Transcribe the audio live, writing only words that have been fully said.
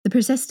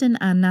Persistent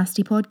and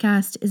Nasty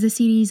podcast is a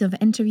series of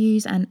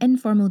interviews and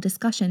informal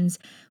discussions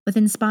with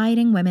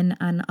inspiring women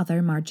and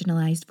other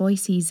marginalised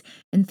voices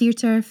in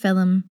theatre,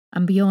 film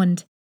and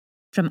beyond.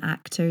 From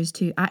actors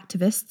to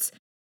activists,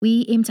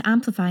 we aim to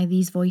amplify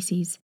these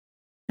voices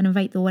and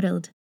invite the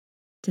world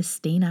to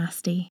stay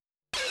nasty.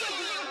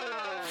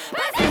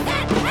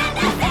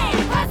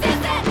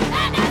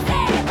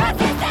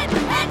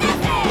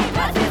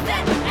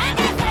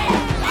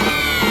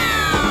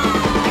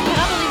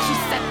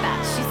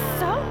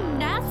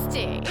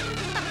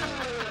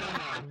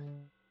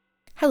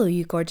 Hello,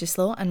 you gorgeous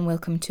lot, and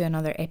welcome to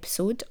another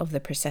episode of the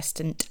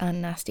Persistent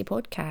and Nasty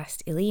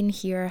podcast. Elaine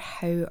here.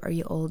 How are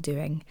you all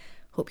doing?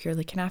 Hope you're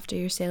looking after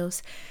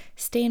yourselves,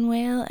 staying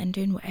well, and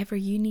doing whatever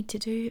you need to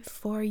do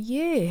for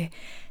you.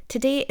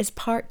 Today is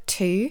part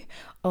 2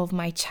 of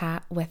my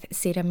chat with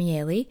Sarah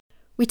Miele.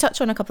 We touch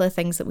on a couple of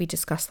things that we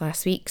discussed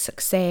last week,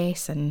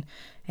 success and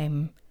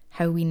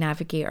how we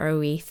navigate our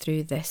way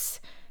through this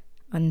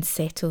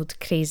unsettled,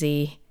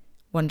 crazy,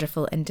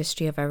 wonderful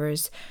industry of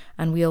ours.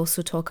 And we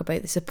also talk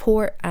about the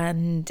support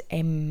and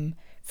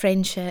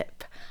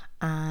friendship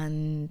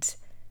and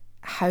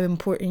how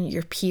important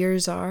your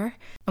peers are.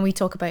 And we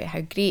talk about how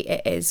great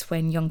it is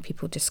when young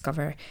people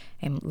discover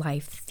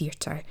live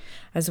theatre,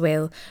 as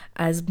well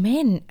as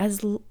men,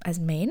 as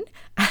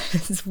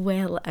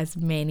well as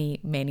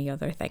many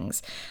other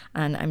things.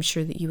 And I'm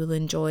sure that you will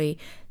enjoy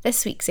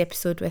this week's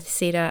episode with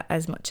Sarah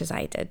as much as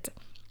I did.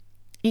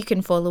 You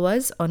can follow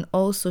us on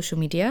all social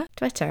media: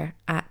 Twitter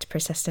at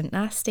Persistent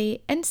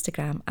Nasty,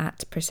 Instagram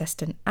at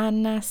Persistent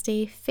and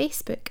Nasty,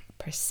 Facebook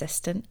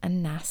Persistent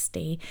and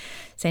Nasty.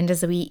 Send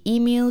us a wee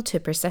email to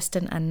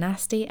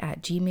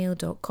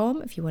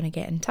persistentandnasty@gmail.com if you want to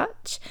get in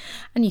touch.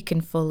 And you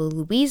can follow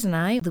Louise and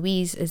I.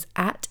 Louise is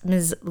at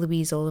Ms.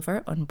 Louise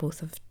Oliver on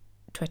both of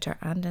Twitter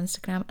and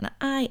Instagram, and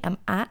I am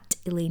at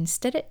Elaine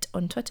Stirrett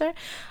on Twitter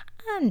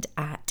and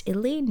at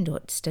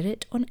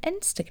Elaine.Stirrett on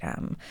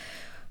Instagram.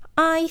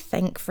 I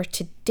think for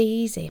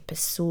today's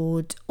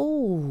episode,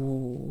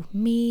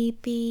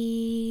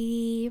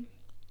 maybe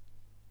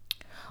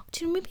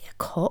a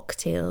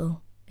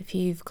cocktail if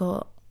you've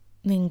got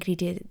the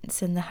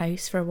ingredients in the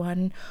house for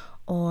one,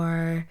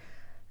 or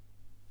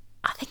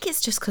I think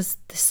it's just because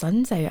the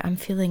sun's out. I'm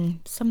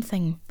feeling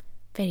something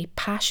very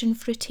passion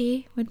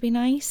fruity would be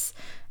nice.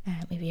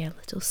 Maybe a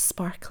little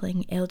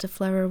sparkling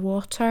elderflower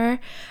water.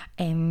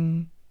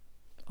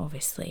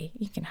 Obviously,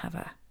 you can have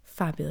a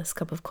fabulous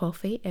cup of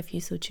coffee if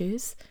you so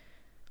choose.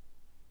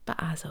 But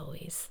as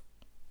always,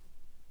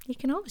 you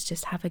can always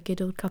just have a good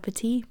old cup of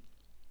tea.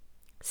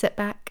 Sit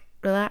back,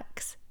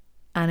 relax,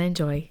 and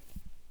enjoy.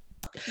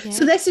 Yeah.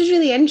 So this is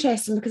really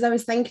interesting because I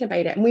was thinking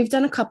about it, and we've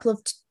done a couple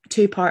of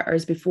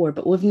two-parters before,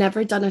 but we've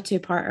never done a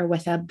two-parter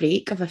with a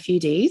break of a few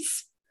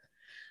days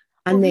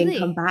and then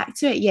come back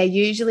to it. Yeah,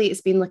 usually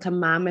it's been like a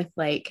mammoth,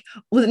 well,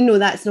 no,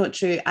 that's not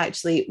true.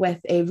 Actually, with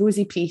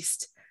Rosie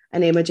Priest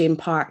and Emma Jane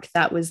Park,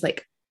 that was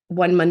like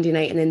one Monday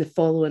night and then the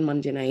following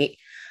Monday night.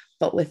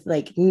 But with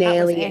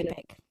Nelly, that was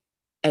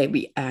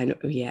epic.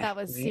 That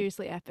was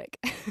seriously epic.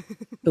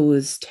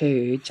 Those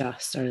two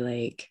just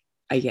are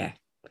be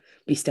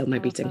still my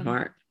beating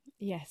heart.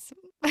 Yes.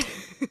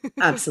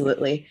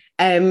 Absolutely.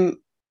 But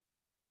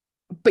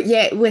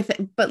yeah,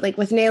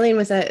 with Nelly and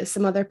with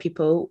some other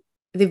people,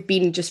 they've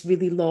been just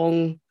really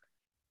long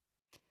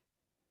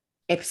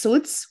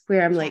episodes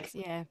where I'm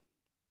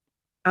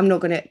I'm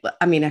not going to,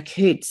 I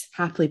could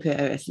happily put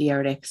out a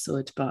 3-hour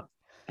episode, but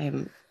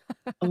I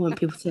want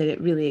people to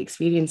really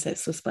experience it,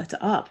 so split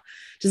it up.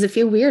 Does it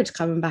feel weird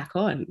coming back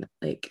on?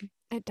 It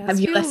does. Have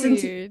you listened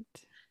weird.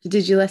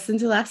 Did you listen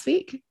to last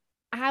week?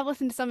 I have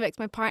listened to some of it.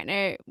 My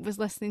partner was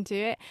listening to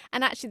it,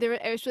 and actually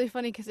it was really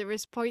funny because there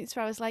was points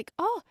where I was like,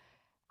 oh,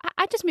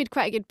 I just made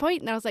quite a good point,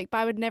 and I was like, but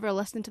I would never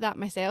listen to that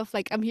myself.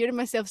 I'm hearing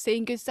myself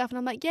saying good stuff, and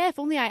I'm like, yeah, if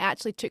only I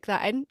actually took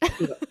that in.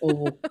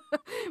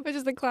 Which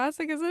is the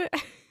classic, isn't it?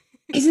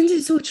 Isn't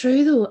it so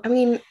true though?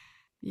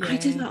 Yes. I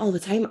do that all the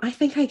time. I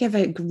think I give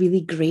out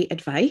really great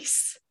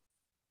advice,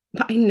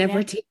 but I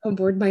never take on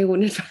board my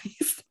own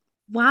advice.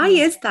 Why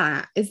is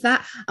that?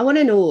 I want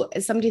to know,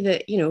 as somebody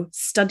that,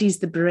 studies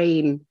the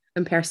brain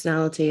and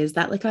personality, is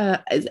that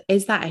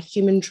is that a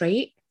human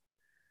trait?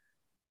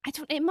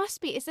 It must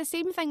be. It's the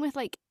same thing with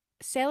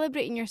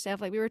celebrating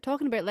yourself. We were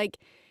talking about,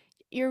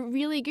 you're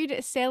really good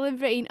at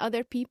celebrating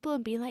other people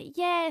and being like,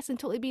 yes, and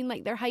totally being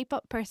their hype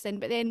up person.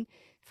 But then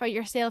for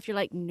yourself, you're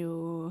like,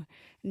 no,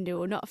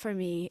 not for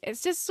me.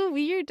 It's just so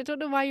weird. I don't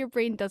know why your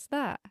brain does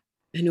that.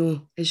 I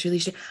know, it's really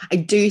strange. I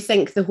do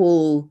think the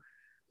whole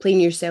playing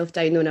yourself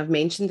down, though, and I've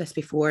mentioned this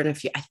before, and I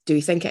do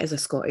think it is a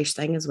Scottish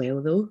thing as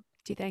well, though.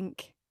 Do you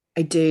think?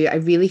 I do. I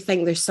really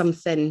think there's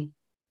something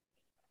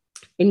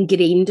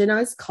ingrained in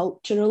us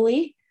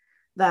culturally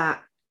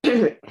that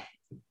you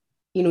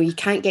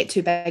can't get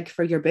too big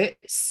for your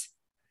boots,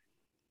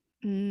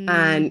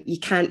 and you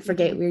can't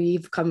forget where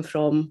you've come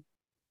from,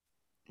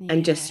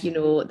 and just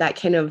that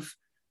kind of,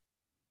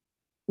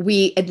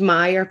 we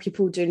admire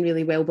people doing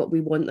really well, but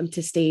we want them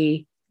to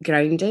stay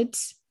grounded.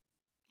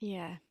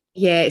 Yeah,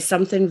 it's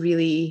something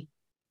really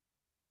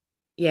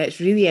Yeah,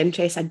 it's really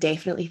interesting. I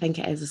definitely think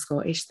it is a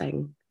Scottish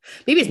thing.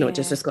 Maybe it's not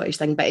just a Scottish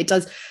thing, but it's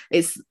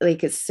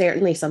like, it's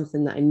certainly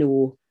something that I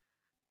know.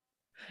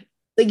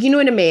 Like,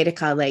 in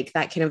America, like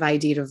that kind of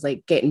idea of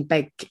like getting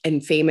big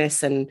and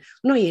famous and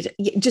no, you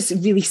just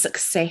really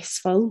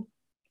successful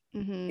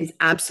is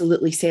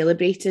absolutely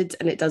celebrated,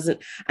 and it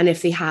doesn't. And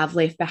if they have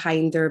left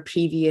behind their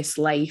previous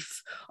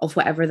life of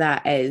whatever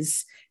that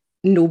is,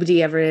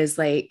 nobody ever is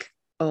like,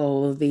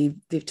 oh, they've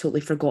totally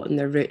forgotten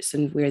their roots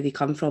and where they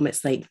come from.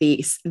 It's like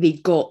they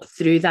got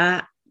through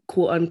that,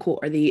 quote unquote,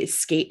 or they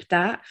escaped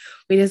that.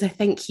 Whereas I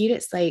think here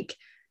it's like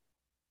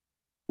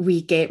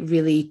we get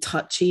really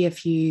touchy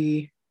if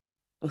you.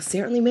 Well,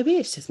 certainly, maybe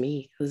it's just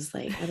me. It was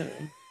like, I don't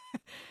know.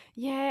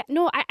 Yeah,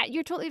 no,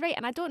 you're totally right,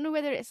 and I don't know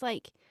whether it's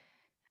like.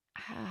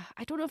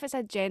 I don't know if it's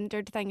a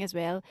gendered thing as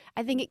well.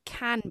 I think it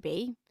can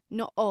be,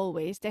 not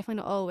always,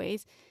 definitely not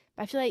always.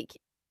 But I feel like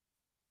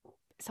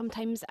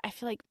sometimes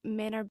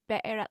men are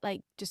better at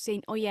like just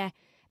saying, "Oh yeah,"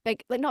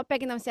 big, like not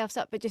bigging themselves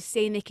up, but just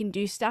saying they can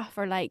do stuff,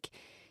 or like,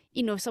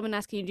 if someone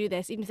asks you to do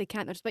this, even if they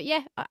can't, they're just, but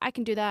yeah, I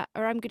can do that,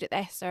 or I'm good at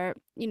this, or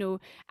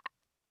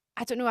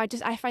I don't know. I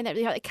find that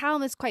really hard. Like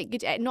Callum is quite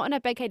good at, not in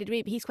a big-headed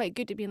way, but he's quite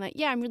good at being like,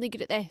 yeah, I'm really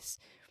good at this.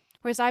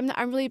 Whereas I'm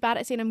really bad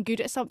at saying I'm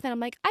good at something. I'm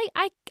like,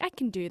 I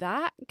can do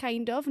that,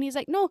 kind of. And he's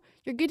like, no,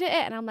 you're good at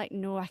it. And I'm like,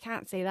 no, I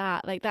can't say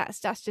that. Like,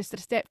 that's just a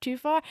step too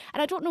far.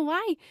 And I don't know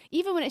why,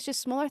 even when it's just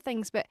smaller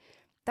things. But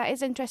that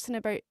is interesting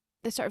about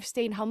the sort of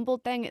staying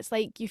humbled thing. It's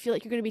like you feel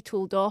like you're going to be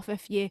told off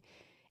if you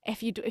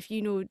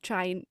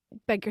try and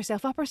big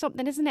yourself up or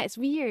something, isn't it? It's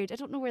weird. I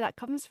don't know where that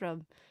comes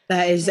from.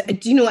 That is,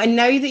 do you know, and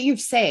now that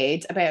you've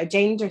said about a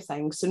gender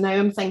thing, so now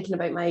I'm thinking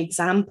about my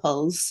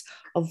examples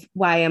of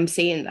why I'm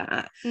saying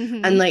that.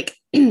 And like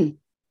the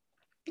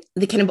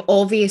kind of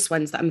obvious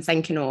ones that I'm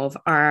thinking of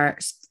are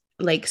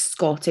like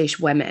Scottish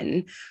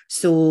women.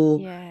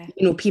 So,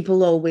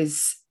 people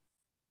always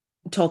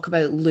talk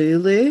about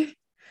Lulu.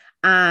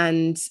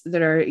 And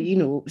there are,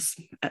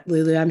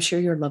 Lulu, I'm sure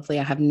you're lovely.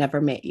 I have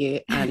never met you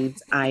and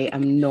I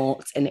am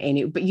not in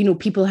any, but,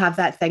 people have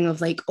that thing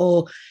of like,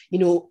 oh,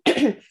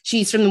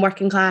 she's from the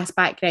working class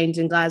background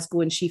in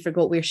Glasgow and she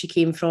forgot where she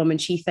came from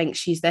and she thinks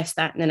she's this,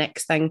 that, and the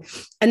next thing.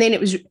 And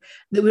then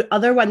the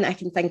other one that I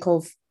can think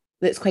of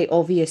that's quite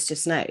obvious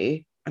just now.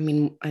 I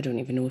mean, I don't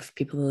even know if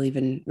people will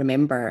even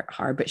remember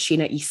her, but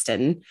Sheena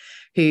Easton,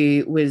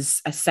 who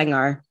was a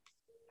singer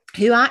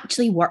who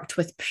actually worked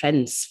with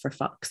Prince, for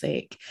fuck's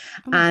sake.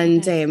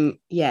 And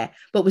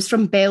but was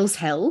from Bells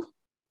Hill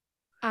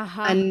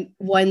and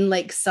won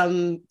like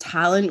some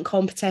talent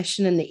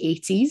competition in the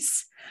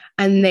 80s.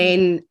 And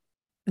then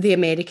the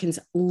Americans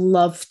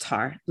loved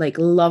her.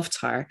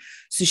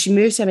 So she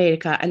moved to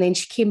America and then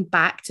she came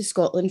back to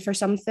Scotland for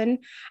something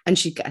and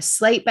she got a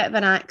slight bit of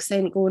an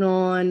accent going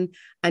on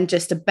and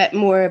just a bit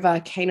more of a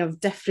kind of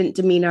different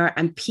demeanor,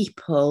 and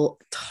people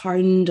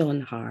turned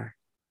on her.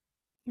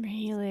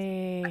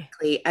 Really?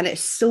 And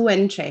it's so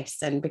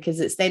interesting because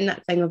it's then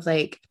that thing of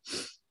like,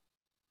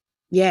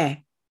 yeah,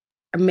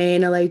 are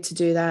men allowed to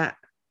do that?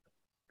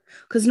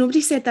 Because nobody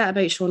said that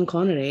about Sean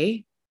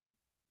Connery.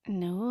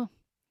 No.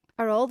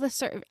 Are all the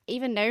sort of,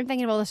 even now I'm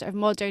thinking of all the sort of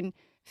modern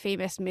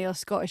famous male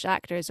Scottish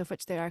actors, of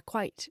which there are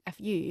quite a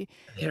few.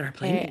 There are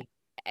plenty.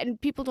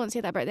 And people don't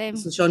say that about them.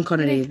 So Sean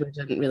Connery, we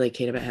didn't really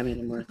care about him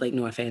anymore. Like,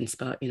 no offense,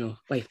 but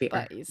wife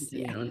beater. But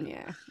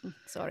yeah.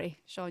 Sorry,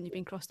 Sean, you've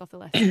been crossed off the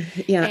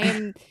list.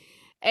 Yeah.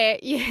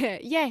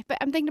 But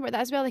I'm thinking about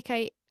that as well. Like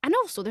and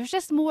also there's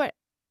just more.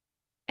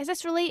 Is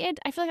this related?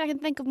 I feel like I can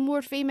think of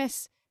more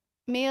famous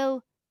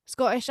male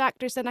Scottish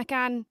actors than I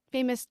can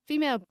famous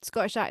female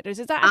Scottish actors.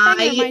 Is that a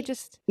thing? Or am I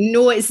just?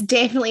 No, it's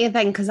definitely a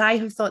thing because I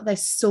have thought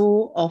this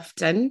so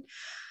often,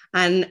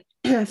 and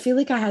I feel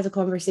like I had a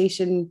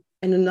conversation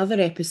in another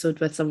episode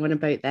with someone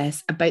about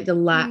this, about the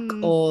lack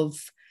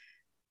of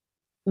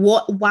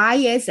why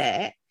is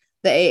it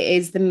that it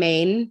is the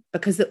men?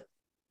 Because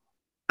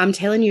I'm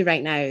telling you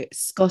right now,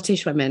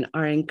 Scottish women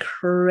are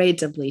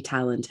incredibly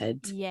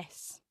talented.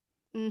 Yes.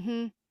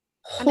 And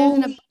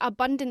there's an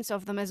abundance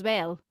of them as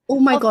well. Oh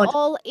my God. Of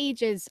all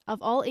ages.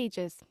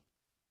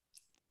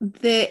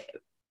 The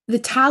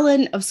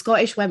talent of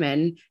Scottish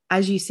women,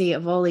 as you say,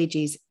 of all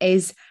ages,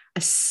 is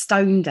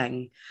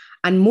astounding.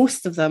 And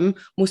most of them,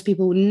 most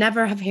people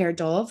never have heard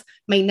of,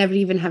 might never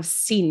even have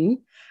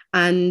seen.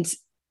 And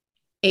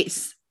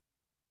it's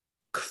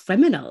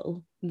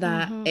criminal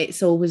that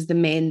it's always the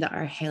men that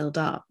are held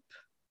up.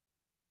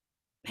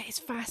 It's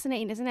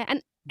fascinating, isn't it?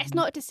 And it's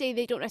not to say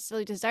they don't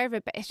necessarily deserve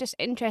it, but it's just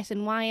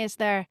interesting. Why is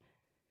there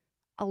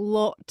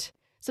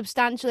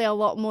substantially a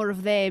lot more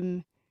of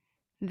them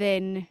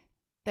than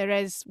there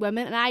is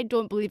women? And I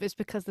don't believe it's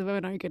because the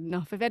women aren't good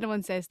enough. If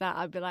anyone says that,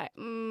 I'd be like,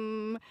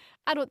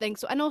 I don't think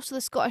so. And also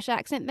the Scottish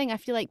accent thing, I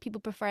feel like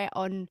people prefer it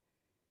on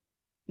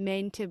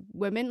men to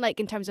women, like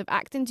in terms of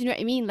acting. Do you know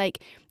what I mean?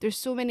 Like there's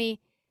so many,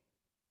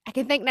 I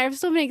can think now of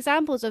so many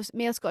examples of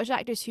male Scottish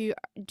actors who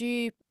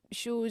do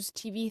shows,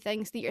 TV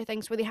things, theatre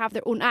things where they have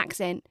their own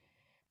accent.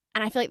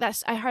 And I feel like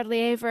I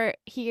hardly ever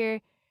hear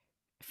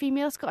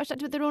female Scottish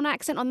actors with their own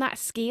accent on that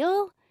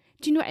scale.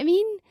 Do you know what I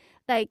mean?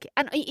 Like,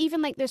 and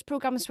even like there's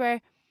programmes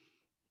where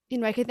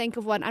I can think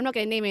of one. I'm not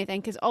going to name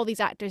anything because all these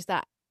actors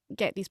that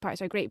get these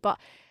parts are great, but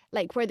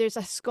like where there's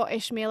a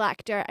Scottish male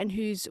actor and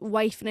whose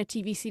wife in a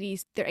TV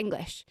series, they're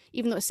English,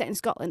 even though it's set in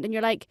Scotland. And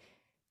you're like,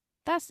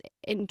 that's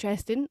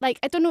interesting. Like,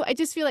 I don't know. I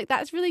just feel like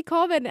that's really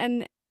common.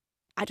 And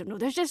I don't know.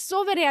 There's just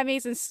so many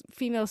amazing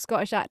female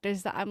Scottish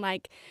actors that I'm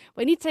like,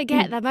 we need to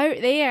get them out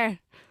there.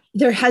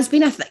 There has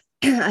been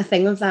a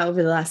thing of that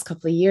over the last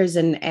couple of years,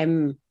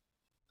 and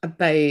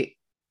about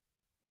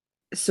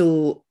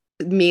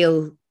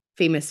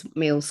famous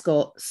male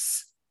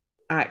Scots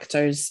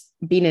actors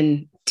being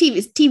in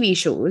TV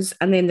shows,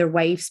 and then their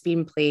wives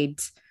being played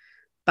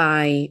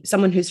by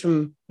someone who's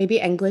from maybe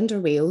England or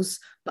Wales,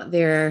 but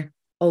they're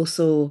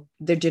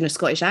doing a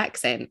Scottish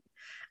accent.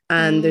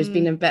 And there's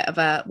been a bit of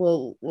a,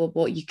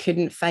 what, you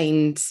couldn't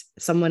find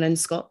someone in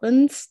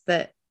Scotland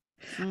that,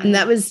 and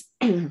that was,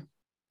 I'm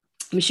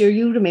sure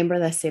you remember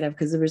this, Sarah,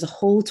 because there was a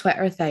whole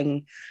Twitter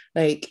thing,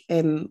 like,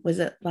 was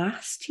it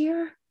last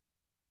year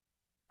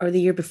or the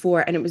year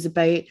before? And it was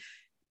about,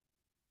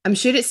 I'm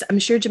sure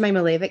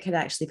Jemima Levick had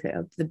actually put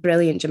up, the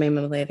brilliant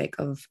Jemima Levick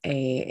of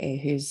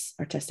who's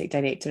artistic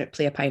director at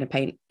Play a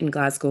Pint in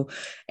Glasgow,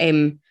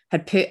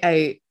 had put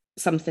out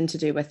something to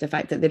do with the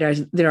fact that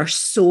there are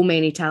so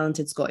many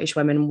talented Scottish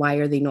women. Why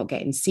are they not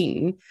getting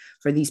seen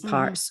for these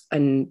parts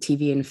in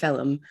TV and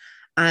film?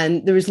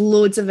 And there was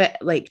loads of it,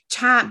 like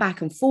chat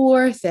back and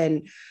forth,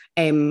 and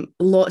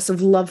lots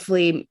of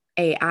lovely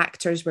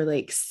actors were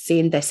like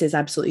saying this is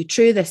absolutely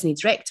true, this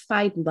needs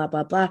rectified, and blah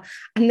blah blah.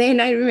 And then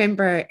I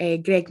remember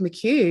Greg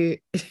McHugh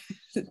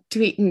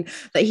tweeting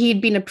that he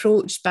had been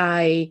approached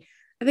by,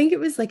 I think it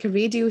was like a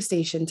radio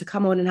station, to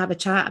come on and have a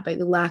chat about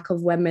the lack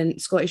of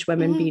Scottish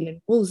women being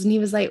in roles. And he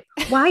was like,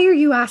 why are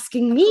you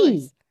asking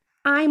me?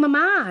 I'm a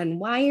man.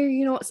 Why are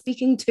you not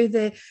speaking to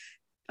the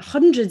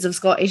hundreds of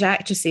Scottish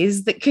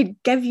actresses that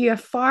could give you a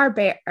far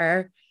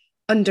better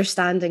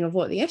understanding of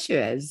what the issue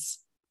is?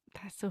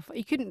 That's so funny.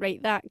 You couldn't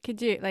write that,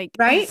 could you? Like,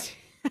 right?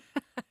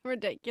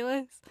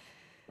 Ridiculous.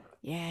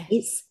 Yeah.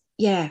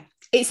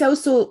 It's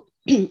also,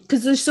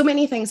 because there's so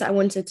many things that I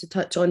wanted to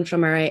touch on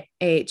from our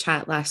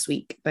chat last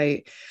week about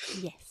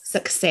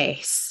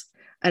success.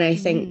 And I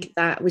think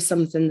that was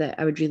something that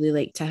I would really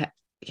like to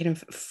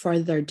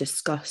further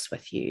discuss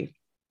with you.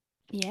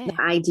 Yeah.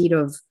 The idea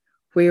of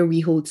where we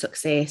hold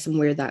success and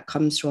where that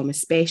comes from,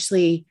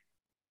 especially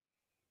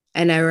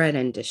in our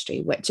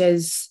industry, which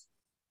is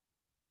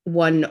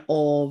one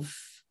of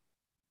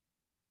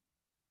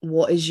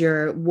what's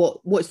your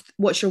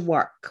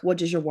work? What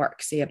does your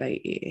work say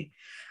about you?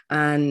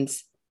 And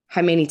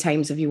how many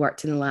times have you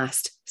worked in the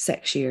last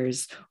 6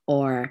 years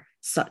or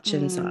such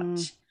and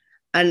such?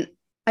 And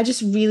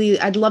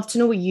I'd love to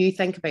know what you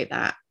think about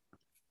that.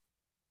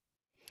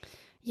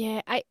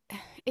 Yeah,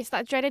 it's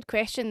that dreaded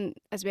question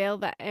as well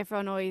that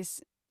everyone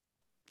always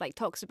like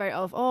talks about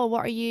of, oh,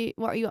 what are you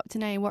up to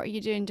now? What are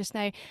you doing just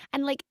now?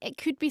 And like, it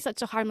could be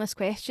such a harmless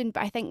question,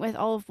 but I think with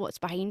all of what's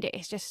behind it,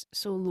 it's just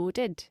so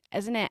loaded,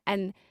 isn't it?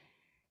 And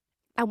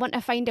I want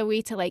to find a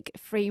way to like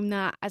frame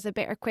that as a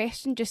better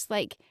question, just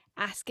like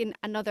asking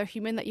another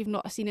human that you've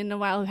not seen in a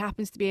while who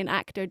happens to be an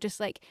actor, just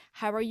like,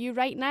 how are you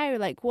right now?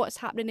 Like, what's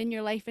happening in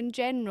your life in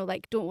general?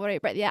 Like, don't worry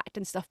about the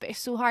acting stuff. But it's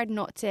so hard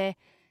not to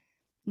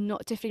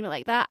frame it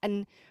like that.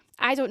 And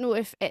I don't know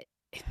if it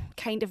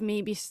kind of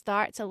maybe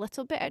starts a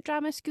little bit at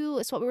drama school.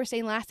 It's what we were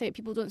saying last time,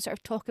 people don't sort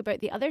of talk about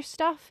the other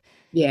stuff.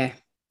 Yeah.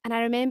 And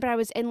I remember I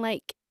was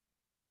doing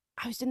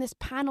this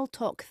panel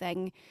talk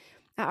thing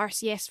at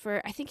RCS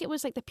for, I think it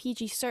was like the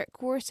PG Cert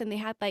course, and they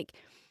had like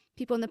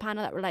people on the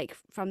panel that were like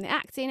from the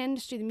acting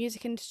industry, the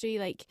music industry,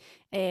 like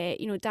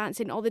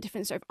dancing, all the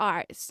different sort of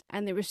arts.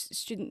 And there were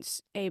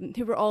students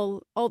who were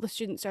all the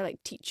students are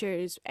like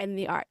teachers in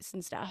the arts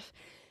and stuff.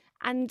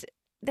 And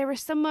there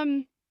was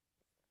someone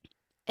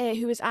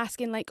who was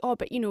asking like, oh,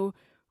 but we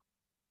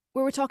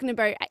were talking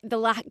about the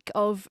lack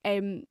of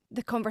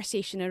the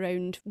conversation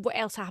around what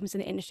else happens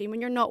in the industry when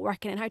you're not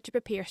working and how to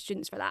prepare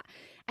students for that.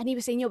 And he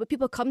was saying, but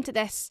people come to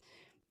this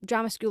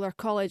drama school or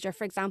college, or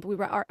for example, we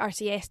were at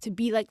RCS, to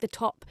be like the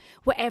top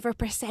whatever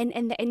percent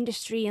in the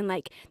industry, and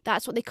like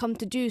that's what they come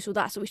to do, so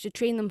that's what we should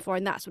train them for,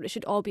 and that's what it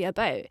should all be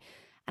about.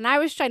 And I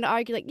was trying to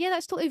argue like, yeah,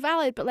 that's totally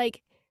valid, but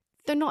like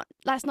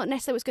that's not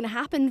necessarily what's going to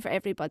happen for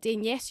everybody.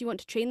 And yes, you want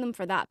to train them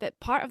for that, but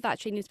part of that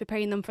training is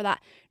preparing them for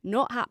that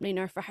not happening,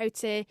 or for how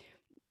to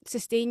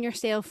sustain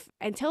yourself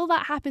until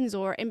that happens,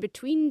 or in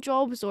between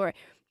jobs, or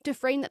to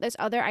frame that there's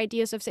other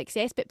ideas of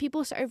success. But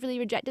people sort of really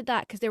rejected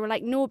that because they were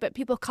like, no, but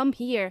people come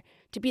here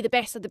to be the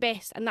best of the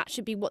best, and that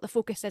should be what the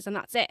focus is, and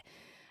that's it.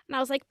 And I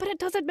was like, but it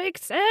doesn't make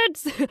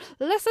sense.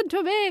 Listen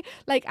to me.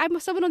 Like, I'm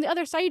someone on the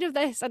other side of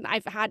this, and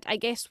I've had, I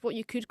guess, what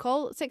you could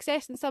call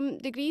success in some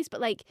degrees,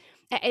 but like,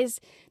 it is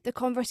the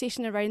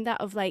conversation around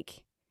that of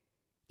like,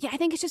 yeah, I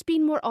think it's just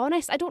being more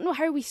honest. I don't know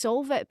how we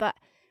solve it, but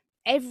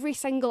every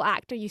single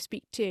actor you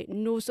speak to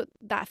knows what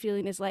that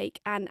feeling is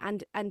like,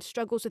 and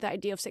struggles with the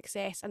idea of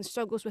success, and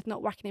struggles with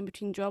not working in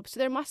between jobs. So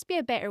there must be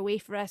a better way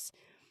for us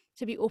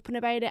to be open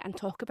about it and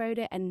talk about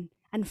it and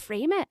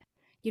frame it,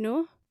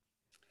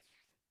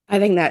 I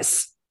think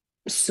that's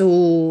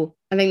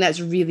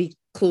really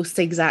close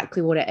to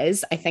exactly what it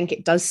is. I think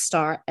it does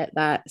start at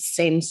that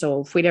sense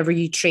of wherever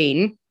you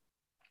train,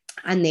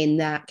 and then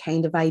that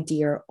kind of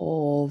idea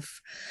of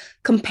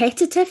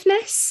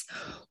competitiveness,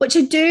 which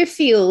I do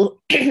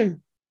feel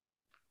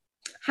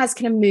has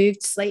kind of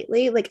moved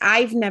slightly. Like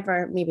I've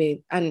never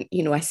maybe, and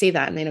you know, I say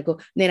that and then I go,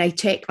 and then I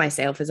check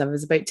myself as I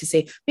was about to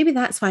say, maybe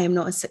that's why I'm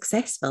not as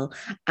successful.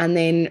 And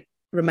then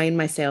remind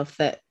myself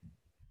that,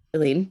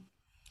 Elaine,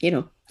 you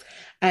know,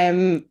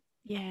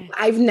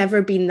 I've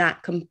never been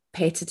that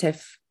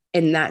competitive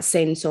in that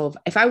sense of,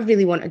 if I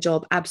really want a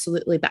job,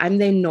 absolutely, but I'm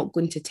then not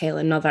going to tell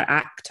another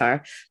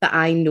actor that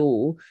I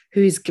know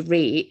who's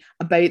great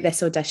about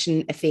this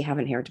audition if they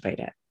haven't heard about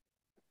it.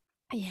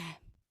 Yeah.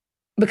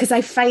 Because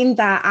I find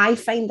that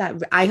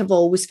I have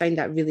always found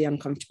that really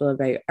uncomfortable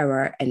about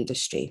our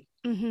industry.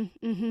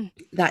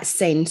 That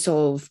sense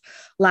of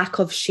lack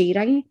of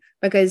sharing,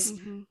 because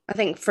I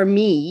think for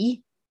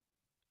me,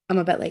 I'm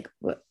a bit like,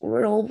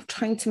 we're all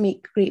trying to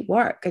make great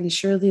work, and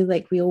surely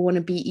like we all want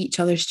to be each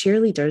other's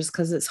cheerleaders,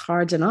 because it's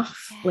hard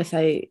enough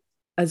without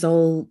us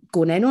all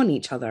going in on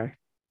each other.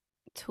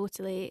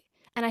 Totally.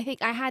 And I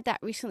think I had that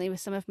recently with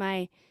some of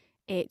my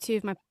two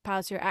of my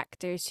pals who are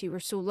actors, who were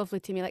so lovely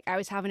to me. Like, I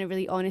was having a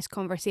really honest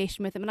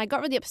conversation with them, and I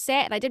got really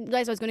upset, and I didn't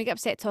realize I was going to get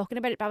upset talking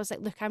about it, but I was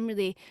like, look, I'm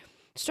really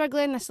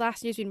struggling. This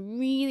last year's been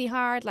really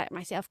hard. Like,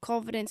 my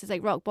self-confidence is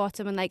like rock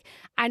bottom, and like,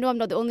 I know I'm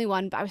not the only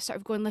one, but I was sort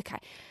of going, look,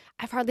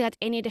 I've hardly had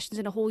any auditions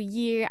in a whole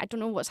year. I don't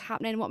know what's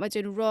happening. What am I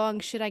doing wrong?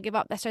 Should I give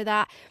up this or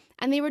that?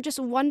 And they were just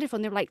wonderful.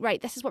 And they were like,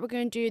 right, this is what we're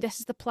going to do. This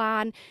is the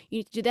plan. You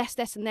need to do this,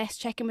 this, and this.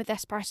 Check in with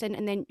this person.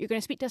 And then you're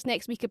going to speak to us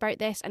next week about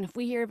this. And if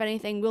we hear of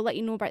anything, we'll let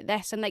you know about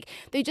this. And like,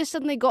 they just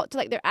suddenly got to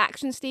like their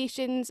action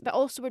stations, but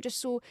also were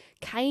just so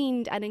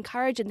kind and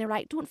encouraging. They're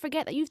like, don't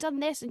forget that you've done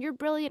this and you're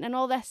brilliant and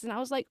all this. And I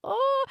was like,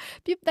 oh,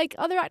 like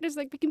other actors,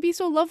 like we can be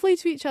so lovely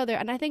to each other.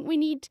 And I think we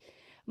need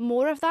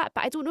more of that.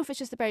 But I don't know if it's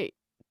just about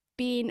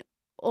being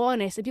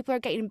honest, and people are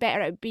getting better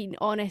at being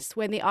honest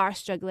when they are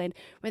struggling,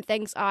 when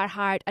things are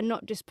hard, and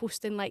not just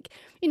posting like,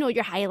 you know,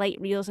 your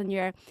highlight reels and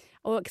you're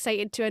all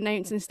excited to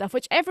announce and stuff,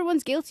 which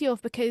everyone's guilty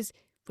of, because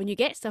when you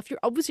get stuff, you're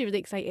obviously really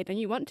excited and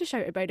you want to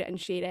shout about it and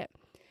share it.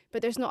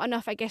 But there's not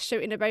enough, I guess,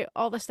 shouting about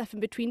all the stuff in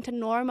between to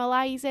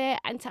normalise it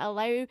and to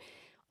allow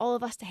all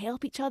of us to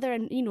help each other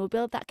and, you know,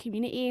 build that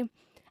community.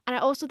 And I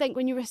also think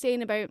when you were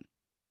saying about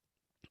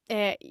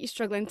you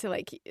struggling to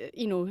like,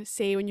 you know,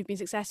 say when you've been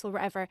successful or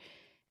whatever,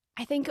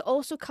 I think it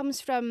also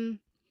comes from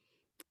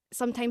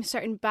sometimes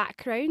certain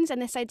backgrounds,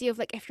 and this idea of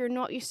like, if you're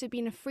not used to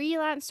being a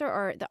freelancer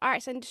or the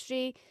arts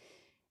industry,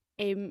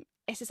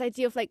 it's this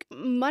idea of like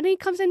money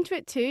comes into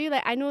it too.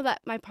 Like, I know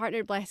that my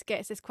partner, bless,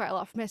 gets this quite a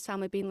lot from his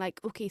family, being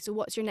like, okay, so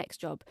what's your next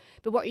job?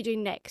 But what are you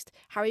doing next?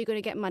 How are you going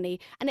to get money?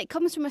 And it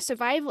comes from a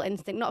survival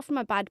instinct, not from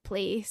a bad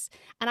place.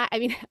 And I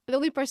mean, the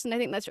only person I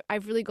think that's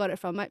I've really got it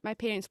from, my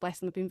parents, bless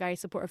them, have been very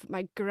supportive.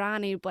 My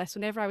granny, bless,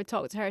 whenever I would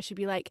talk to her, she'd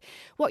be like,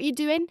 what are you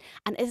doing?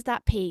 And is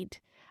that paid?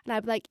 And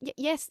I'd be like,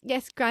 yes,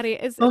 granny,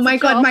 it's oh my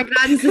God, my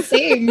gran's the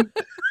same.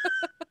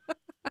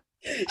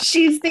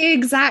 She's the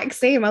exact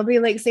same. I'll be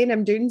like saying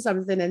I'm doing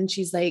something and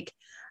she's like,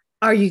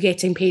 are you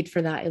getting paid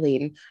for that,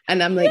 Elaine?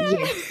 And I'm like,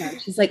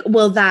 yes. She's like,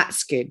 well,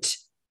 that's good.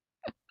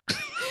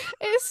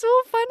 It's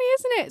so funny,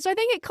 isn't it? So I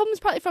think it comes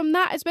partly from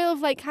that as well,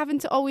 of like having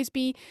to always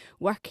be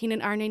working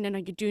and earning, and are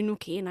you doing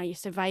okay, and are you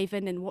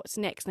surviving, and what's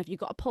next, and have you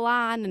got a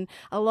plan and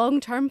a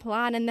long-term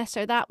plan and this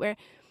or that, where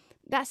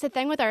that's the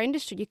thing with our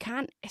industry.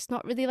 It's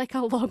not really like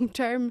a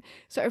long-term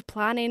sort of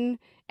planning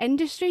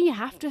industry. You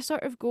have to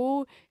sort of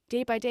go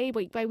day by day,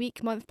 week by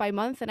week, month by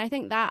month. And I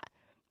think that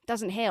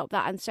doesn't help,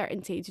 that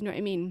uncertainty. Do you know what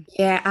I mean?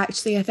 Yeah,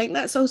 actually, I think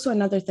that's also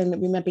another thing that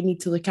we maybe need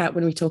to look at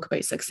when we talk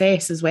about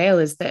success as well,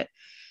 is that,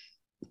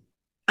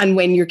 and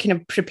when you're kind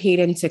of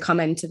preparing to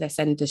come into this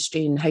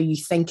industry and how you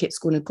think it's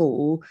going to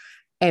go,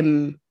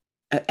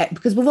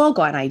 because we've all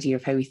got an idea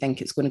of how we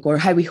think it's going to go or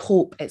how we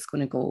hope it's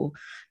going to go,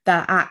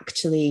 that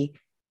actually,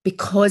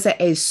 because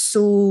it is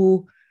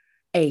so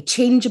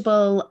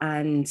changeable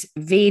and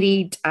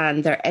varied,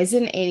 and there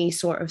isn't any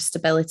sort of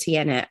stability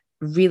in it,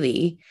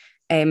 really,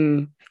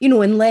 you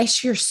know,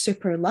 unless you're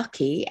super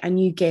lucky and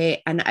you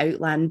get an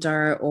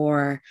Outlander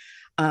or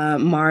a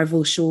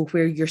Marvel show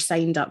where you're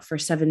signed up for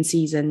 7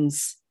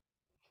 seasons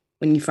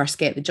when you first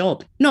get the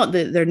job. Not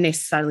that they're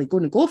necessarily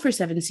going to go for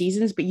 7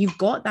 seasons, but you've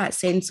got that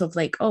sense of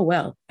like, oh,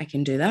 well, I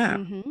can do that.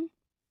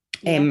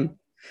 Yeah.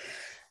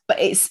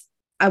 But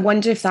I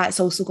wonder if that's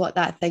also got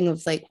that thing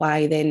of like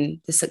why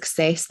then the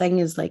success thing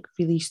is like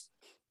really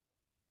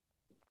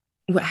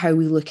how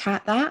we look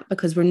at that,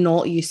 because we're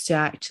not used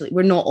to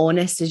we're not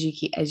honest, as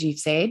you've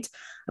said,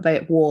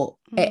 about what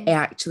it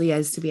actually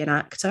is to be an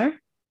actor.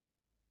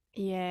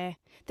 Yeah.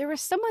 There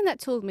was someone that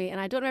told me, and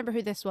I don't remember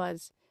who this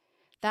was,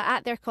 that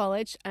at their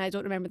college, and I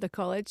don't remember the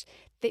college,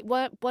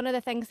 one of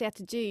the things they had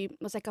to do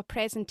was like a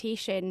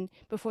presentation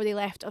before they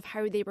left of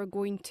how they were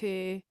going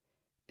to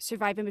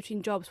survive in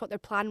between jobs, what their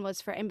plan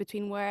was for in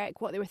between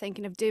work, what they were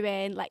thinking of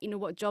doing, like, you know,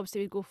 what jobs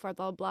they would go for,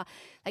 blah, blah,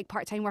 like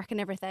part-time work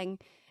and everything.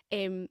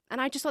 And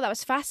I just thought that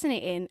was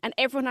fascinating. And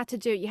everyone had to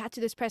do it. You had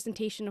to do this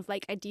presentation of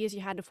like ideas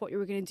you had of what you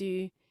were going to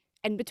do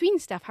in between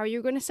stuff, how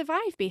you're going to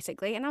survive,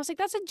 basically. And I was like,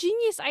 that's a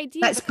genius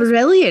idea. That's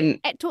brilliant.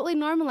 It totally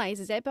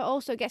normalizes it, but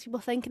also it gets people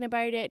thinking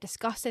about it,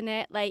 discussing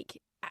it.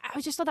 Like,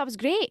 I just thought that was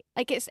great.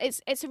 Like, it's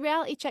a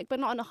reality check, but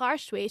not in a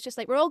harsh way. It's just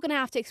like, we're all going to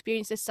have to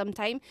experience this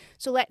sometime,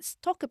 so let's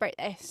talk about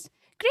this.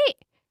 Great.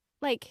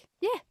 Like,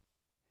 yeah.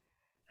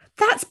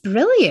 That's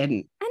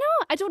brilliant. I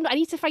know. I don't know. I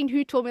need to find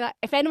who told me that.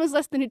 If anyone's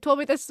listening who told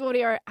me this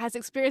story or has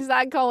experienced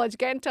that in college,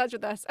 get in touch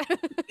with us.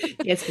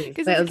 Yes, please.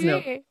 Because it's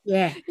know. great.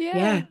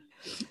 Yeah.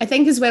 I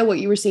think as well what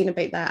you were saying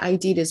about that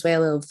idea as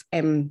well of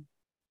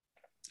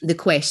the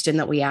question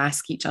that we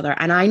ask each other,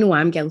 and I know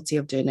I'm guilty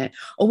of doing it.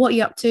 Oh, what are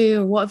you up to?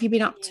 Or what have you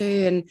been up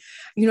to? And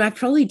you know, I've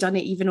probably done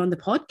it even on the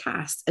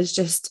podcast. It's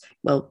just,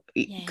 well,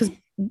 because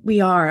we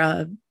are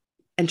a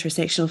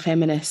intersectional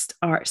feminist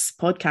arts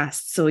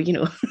podcast, so you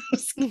know,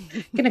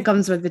 kind of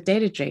comes with the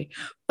territory.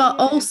 But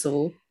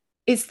also,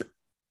 it's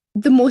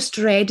the most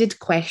dreaded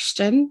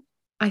question,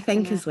 I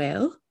think, as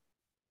well.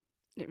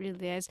 It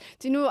really is.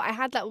 Do you know, I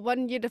had that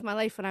 1 year of my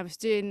life when I was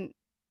doing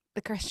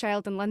The Cursed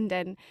Child in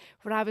London,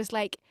 where I was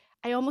like,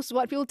 I almost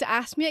want people to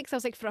ask me it, because I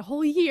was like, for a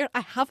whole year, I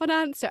have an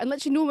answer. And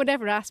literally no one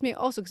ever asked me,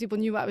 also because people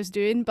knew what I was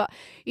doing. But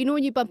you know,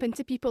 when you bump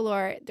into people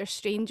or there's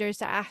strangers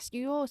that ask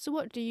you, oh, so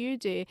what do you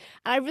do?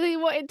 And I really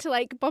wanted to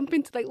like bump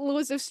into like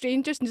loads of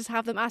strangers and just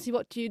have them ask me,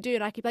 what do you do?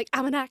 And I could be like,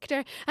 I'm an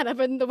actor and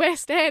I'm in the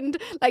West End,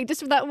 like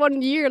just for that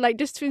 1 year, like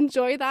just to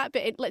enjoy that.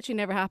 But it literally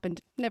never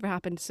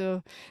happened.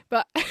 So,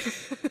 but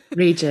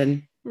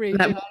Raging.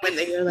 That moment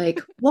that you're like,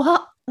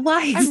 what?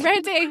 Why? I'm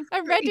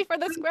ready for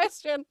this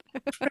question.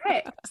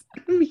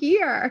 I'm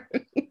here.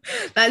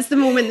 That's the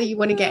moment that you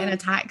want to get in a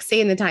taxi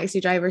and the taxi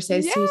driver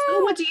says to you,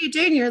 so what do you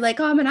do? And you're like,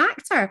 oh, I'm an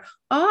actor.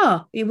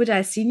 Oh, would I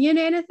have seen you in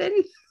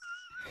anything?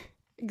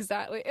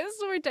 Exactly. It's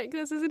so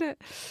ridiculous, isn't it?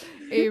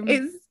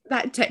 It's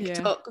that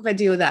TikTok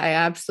video that I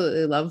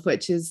absolutely love,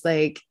 which is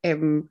like,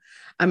 I'm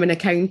an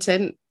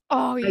accountant.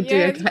 Oh, and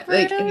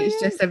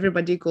it's just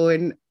everybody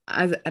going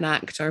as an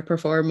actor,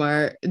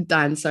 performer,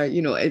 dancer,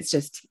 you know, it's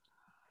just,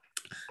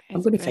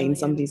 I'm going to find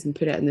somebody's and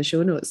put it in the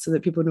show notes so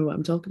that people know what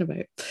I'm talking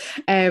about.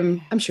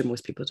 I'm sure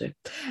most people do.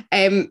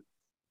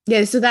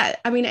 So that,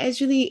 I mean, it is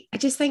really, I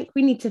just think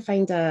we need to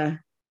find a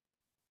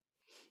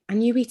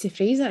new way to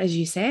phrase it, as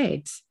you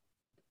said.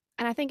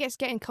 And I think it's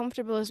getting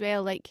comfortable as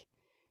well. Like,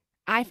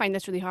 I find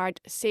this really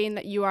hard, saying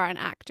that you are an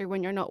actor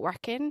when you're not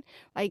working.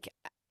 Like,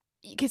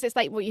 because it's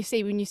like what you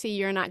say when you say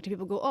you're an actor,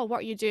 people go, oh, what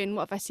are you doing?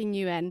 What have I seen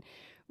you in?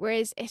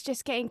 Whereas it's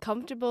just getting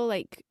comfortable,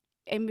 like,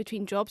 in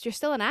between jobs. You're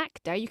still an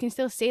actor. You can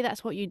still say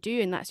that's what you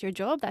do and that's your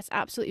job. That's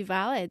absolutely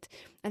valid.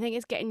 I think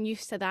it's getting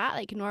used to that,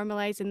 like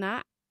normalizing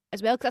that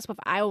as well. Because that's what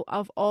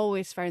I've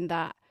always found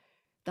that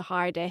the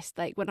hardest,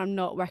 like when I'm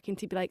not working,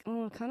 to be like,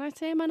 oh, can I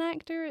say I'm an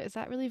actor? Is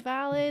that really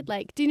valid?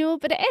 Like, do you know?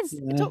 But it is.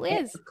 It totally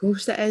is. Of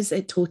course it is.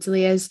 It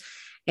totally is.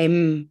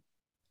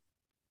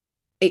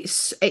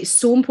 It's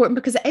so important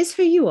because it is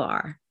who you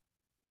are.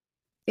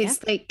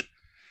 It's like,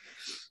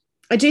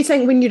 I do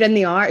think when you're in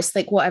the arts,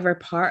 like whatever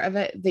part of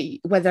it, that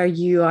whether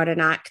you are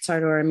an actor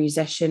or a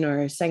musician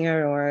or a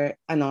singer or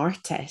an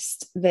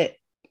artist, that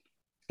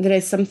there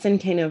is something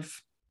kind of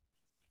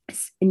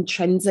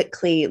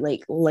intrinsically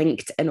like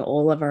linked in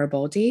all of our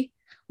body.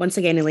 Once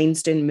again,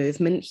 Elaine's doing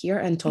movement here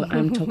and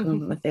I'm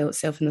talking about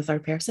myself in the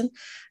third person,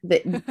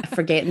 that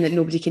forgetting that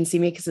nobody can see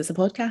me because it's a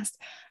podcast.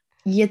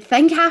 You'd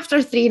think after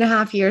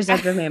 3.5 years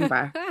I'd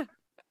remember.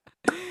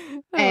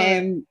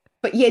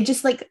 But yeah,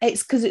 just like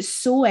it's because it's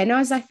so in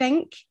us, I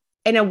think,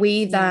 in a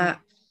way that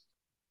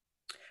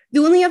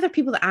the only other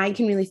people that I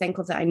can really think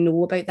of that I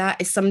know about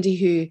that is somebody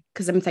who,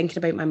 because I'm thinking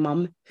about my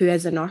mum, who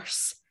is a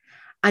nurse.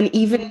 And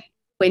even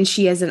when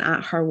she isn't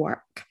at her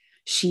work,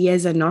 she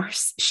is a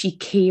nurse. She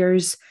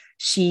cares.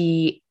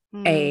 She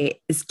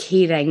is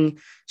caring.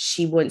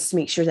 She wants to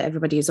make sure that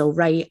everybody is all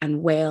right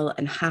and well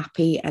and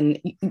happy.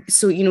 And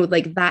so, you know,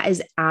 like that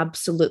is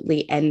absolutely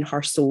in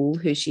her soul,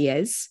 who she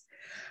is.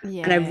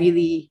 Yeah.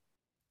 And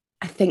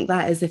I think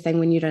that is the thing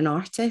when you're an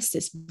artist,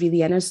 it's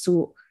really in us.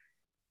 So,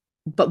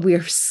 but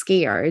we're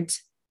scared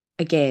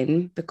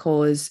again,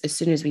 because as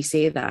soon as we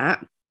say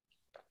that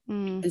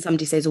and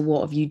somebody says, oh,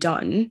 what have you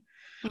done?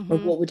 Or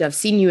what would I have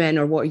seen you in?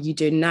 Or what are you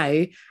doing now?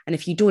 And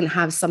if you don't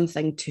have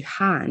something to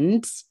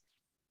hand,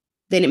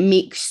 then it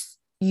makes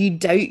you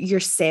doubt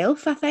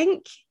yourself, I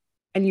think,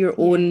 and your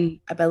own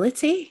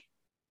ability.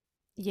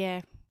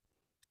 Yeah.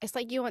 It's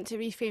like you want to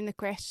reframe the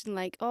question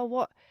like, oh,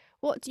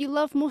 what do you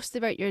love most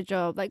about your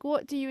job? Like,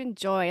 what do you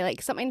enjoy?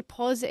 Like something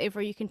positive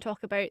where you can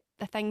talk about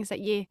the things that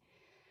you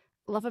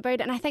love about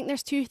it. And I think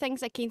there's two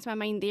things that came to my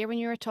mind there when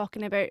you were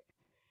talking about,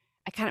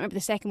 I can't remember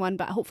the second one,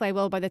 but hopefully I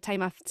will by the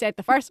time I've said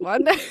the first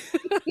one.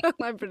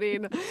 My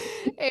brain.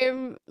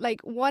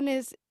 Like one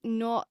is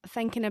not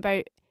thinking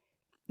about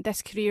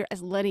this career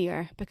as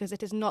linear, because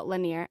it is not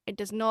linear. It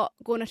does not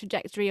go on a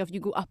trajectory of you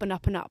go up and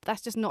up and up.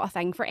 That's just not a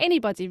thing for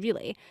anybody,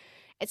 really.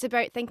 It's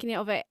about thinking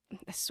of it,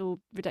 it's so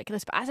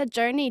ridiculous, but as a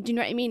journey. Do you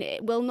know what I mean?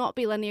 It will not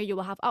be linear. You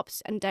will have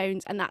ups and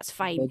downs, and that's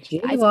fine.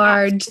 That's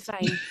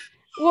absolutely fine.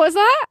 What was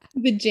that?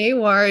 The J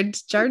word,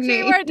 journey. The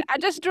J word. I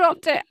just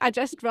dropped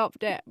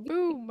it.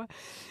 Boom. But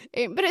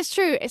it's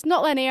true. It's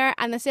not linear.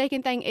 And the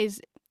second thing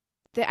is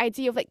the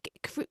idea of like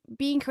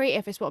being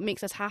creative is what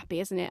makes us happy,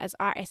 isn't it, as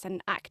artists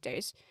and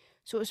actors?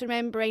 So it's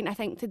remembering, I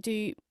think, to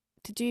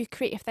do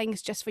creative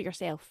things just for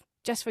yourself.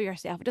 Just for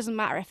yourself. It doesn't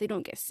matter if they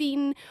don't get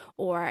seen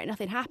or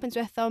nothing happens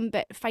with them,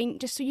 but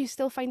just so you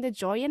still find the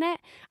joy in it.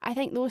 I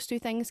think those two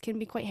things can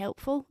be quite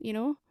helpful, you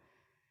know?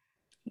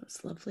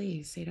 That's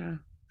lovely,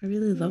 Sarah. I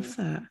really love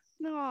that.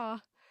 Oh,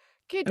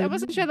 good. I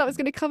wasn't sure that was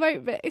going to come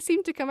out, but it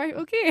seemed to come out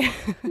okay.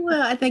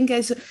 Well, I think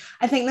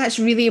that's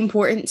really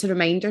important to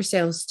remind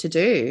ourselves to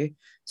do.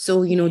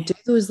 So, you know, do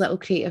those little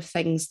creative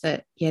things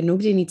that,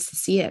 nobody needs to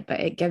see it, but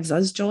it gives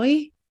us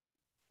joy.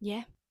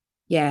 Yeah.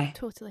 Yeah,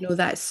 totally. No,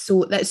 that's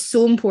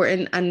so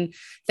important, and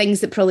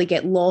things that probably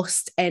get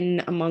lost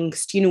in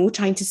amongst, you know,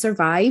 trying to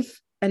survive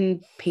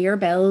and pay our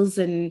bills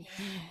and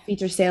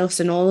feed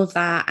ourselves and all of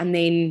that. And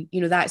then, you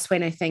know, that's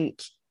when I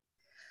think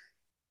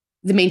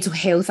the mental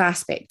health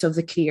aspect of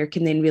the career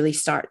can then really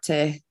start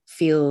to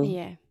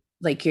feel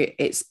like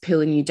it's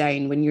pulling you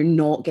down when you're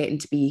not getting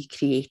to be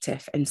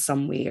creative in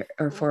some way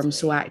or form.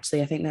 So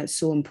actually, I think that's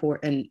so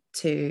important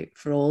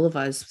for all of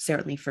us,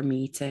 certainly for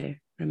me, to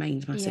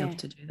remind myself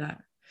to do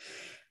that.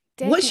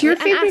 Definitely. What's your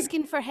favorite? And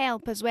asking for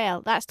help as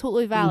well. That's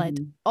totally valid.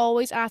 Mm-hmm.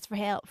 Always ask for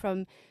help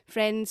from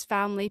friends,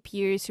 family,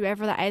 peers,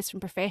 whoever that is,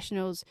 from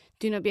professionals.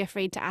 Do not be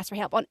afraid to ask for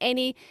help in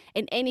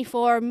any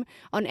form,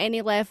 on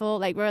any level,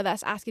 like whether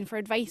that's asking for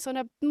advice on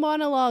a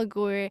monologue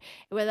or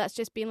whether that's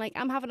just being like,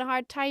 I'm having a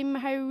hard time,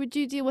 how would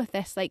you deal with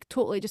this? Like,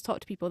 totally just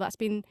talk to people. That's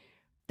been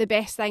the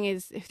best thing,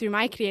 is through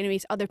my career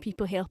anyways, other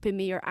people helping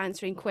me or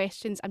answering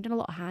questions. I'm doing a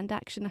lot of hand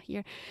action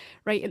here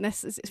right in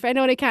this. For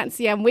anyone who can't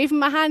see, I'm waving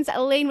my hands at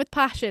Elaine with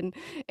passion.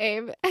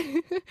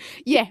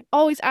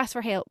 Always ask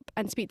for help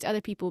and speak to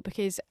other people,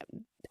 because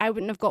I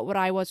wouldn't have got where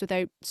I was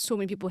without so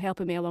many people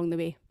helping me along the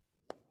way.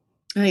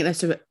 I think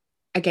that's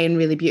again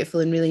really beautiful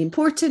and really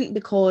important,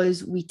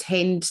 because we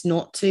tend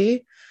not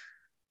to.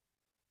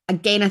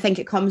 Again, I think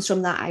it comes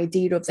from that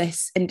idea of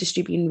this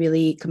industry being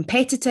really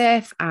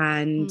competitive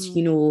and,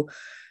 you know,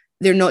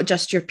 they're not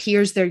just your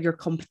peers, they're your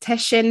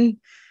competition,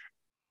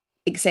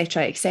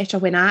 etc.,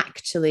 when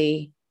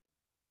actually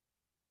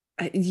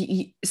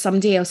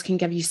somebody else can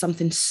give you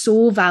something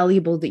so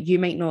valuable that you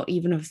might not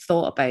even have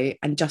thought about,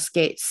 and just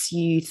gets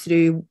you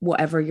through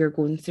whatever you're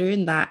going through.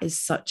 And that is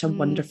such a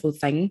wonderful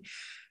thing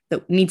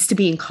that needs to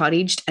be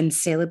encouraged and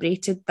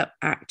celebrated, that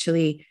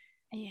actually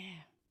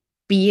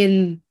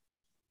being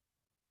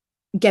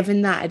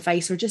given that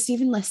advice, or just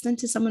even listening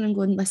to someone and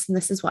going, listen,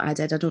 this is what I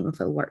did, I don't know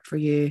if it'll work for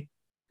you.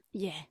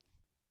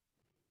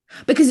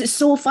 Because it's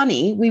so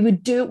funny, we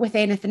would do it with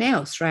anything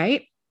else,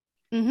 right?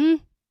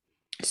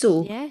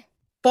 So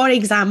for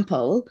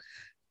example,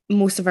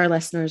 most of our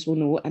listeners will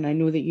know, and I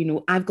know that you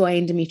know, I've got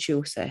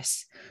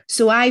endometriosis.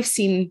 So I've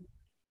seen,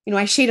 you know,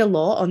 I share a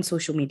lot on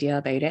social media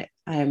about it,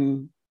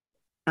 and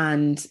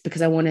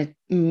because I want to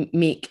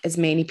make as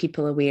many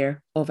people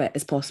aware of it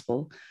as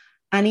possible.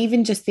 And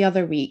even just the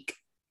other week,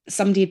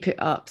 somebody had put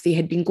up, they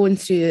had been going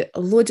through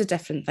a load of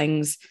different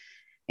things,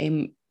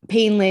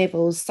 pain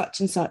levels, such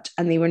and such,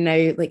 and they were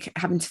now like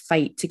having to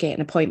fight to get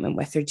an appointment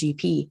with their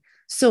GP.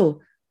 So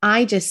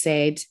I just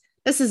said,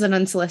 this is an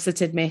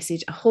unsolicited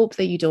message, I hope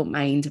that you don't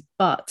mind,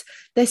 but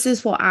this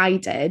is what I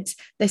did,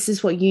 this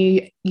is what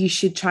you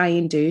should try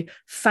and do.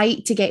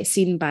 Fight to get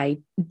seen by,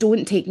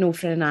 don't take no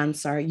for an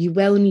answer. You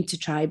will need to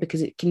try,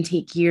 because it can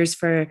take years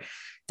for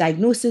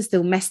diagnosis.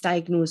 They'll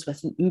misdiagnose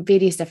with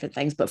various different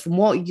things, but from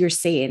what you're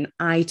saying,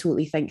 I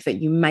totally think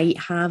that you might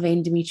have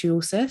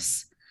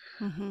endometriosis.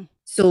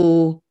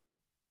 So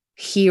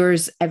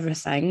here's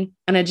everything.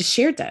 And I just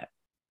shared it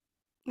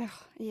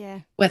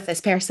with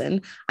this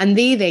person, and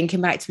they then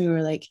came back to me and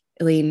were like,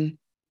 Elaine,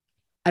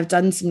 I've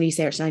done some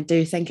research and I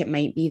do think it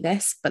might be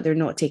this, but they're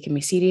not taking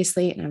me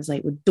seriously. And I was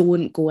like, well,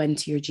 don't go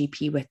into your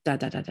GP with da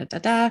da da da da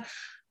da.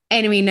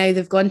 Anyway, now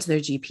they've gone to their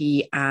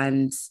GP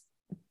and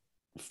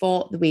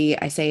fought the way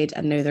I said,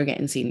 and now they're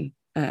getting seen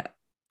at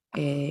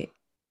again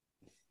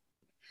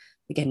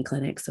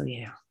clinic. So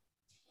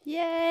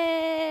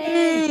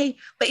Yay!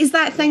 But is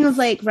that thing of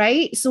like,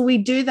 right? So we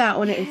do that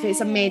on it if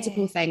it's a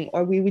medical thing,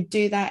 or we would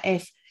do that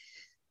if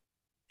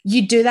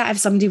you do that if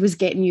somebody was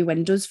getting you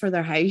windows for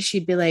their house.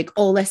 You'd be like,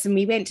 oh, listen,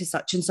 we went to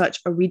such and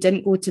such, or we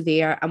didn't go to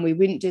there, and we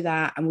wouldn't do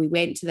that, and we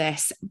went to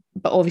this.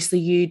 But obviously,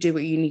 you do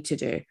what you need to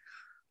do.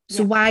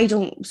 So why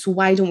don't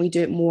we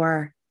do it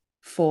more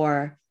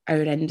for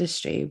our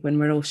industry when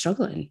we're all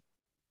struggling?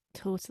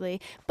 Totally.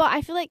 But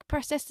I feel like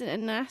Persistent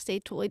and Nasty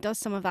totally does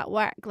some of that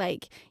work,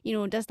 like, you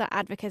know, does that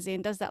advocacy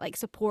and does that like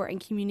support and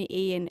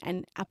community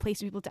and a place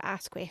for people to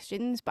ask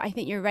questions. But I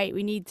think you're right,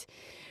 we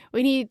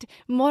need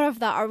more of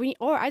that,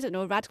 or I don't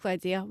know, radical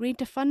idea, we need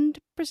to fund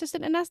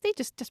Persistent and Nasty.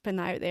 Just putting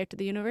that out there to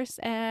the universe.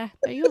 There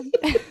you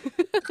go.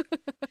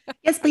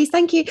 Yes, please,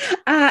 thank you.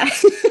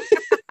 Thank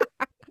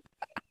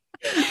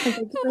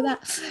you for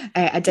that.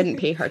 I didn't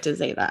pay her to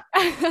say that.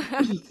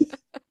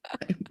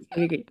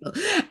 Very grateful.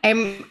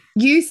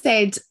 You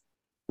said,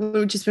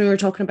 when we were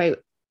talking about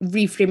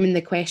reframing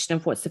the question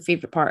of what's the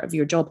favorite part of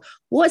your job.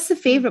 What's the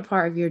favorite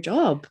part of your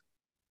job?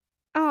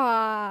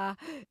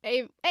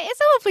 It's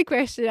a lovely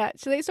question,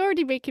 actually. It's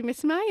already making me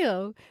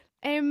smile.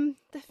 The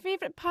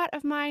favourite part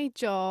of my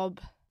job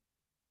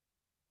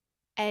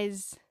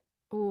is,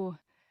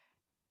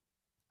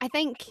 I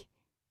think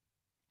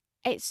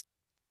it's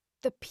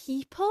the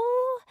people.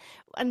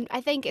 And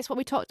I think it's what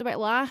we talked about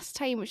last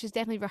time, which is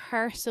definitely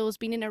rehearsals,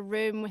 being in a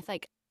room with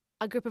like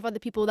a group of other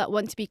people that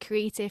want to be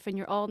creative and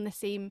you're all on the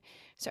same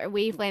sort of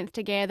wavelength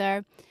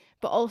together.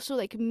 But also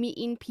like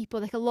meeting people.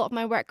 Like a lot of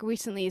my work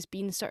recently has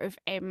been sort of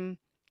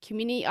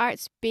community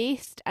arts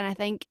based, and I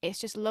think it's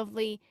just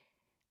lovely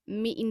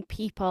meeting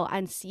people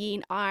and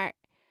seeing art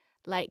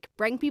like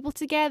bring people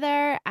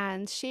together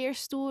and share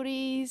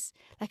stories.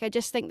 Like I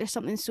just think there's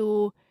something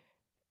so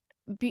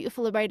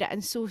beautiful about it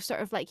and so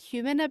sort of like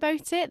human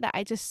about it that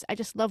I just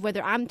love,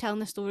 whether I'm telling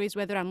the stories,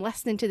 whether I'm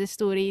listening to the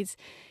stories.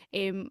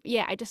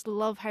 I just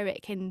love how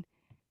it can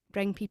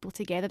bring people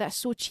together. That's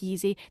so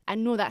cheesy. I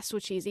know that's so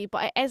cheesy,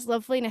 but it is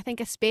lovely. And I think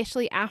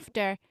especially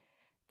after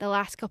the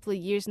last couple of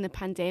years in the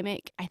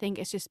pandemic, I think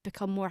it's just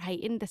become more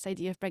heightened, this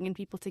idea of bringing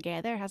people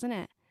together, hasn't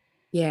it?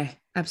 Yeah,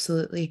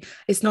 absolutely.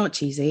 It's not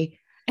cheesy.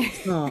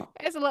 It's not.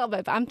 It's a little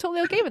bit, but I'm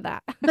totally okay with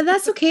that. But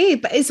that's okay.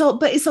 But it's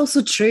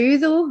also true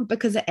though,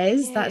 because it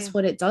is. Yeah. That's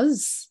what it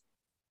does.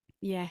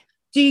 Yeah.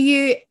 Do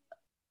you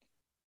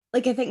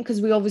like? I think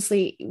because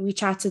we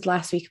chatted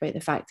last week about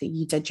the fact that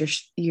you did your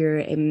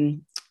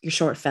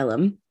short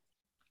film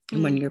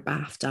and won your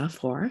BAFTA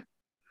for.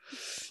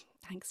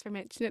 Thanks for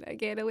mentioning it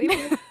again,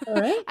 Elaine. All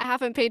right. I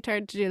haven't paid her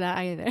to do that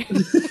either.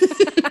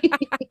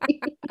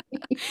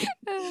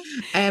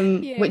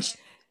 Which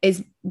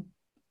is,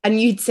 and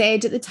you'd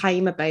said at the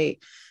time about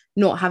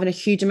not having a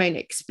huge amount of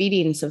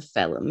experience of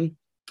film,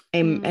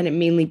 and it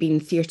mainly being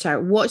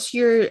theatre. What's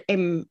your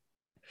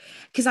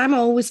because I'm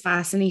always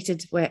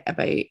fascinated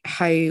about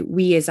how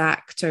we as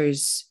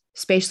actors,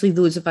 especially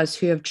those of us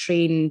who have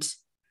trained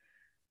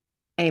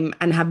and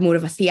have more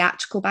of a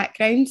theatrical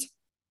background,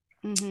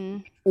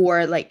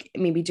 or like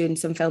maybe doing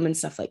some film and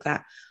stuff like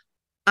that.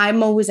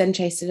 I'm always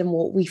interested in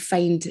what we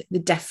find the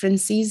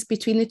differences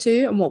between the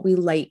two and what we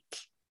like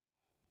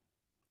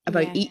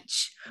about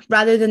each,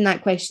 rather than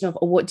that question of,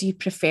 what do you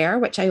prefer?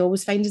 Which I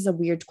always find is a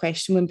weird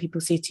question when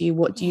people say to you,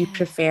 what do you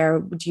prefer?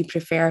 Would you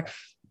prefer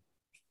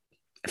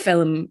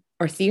film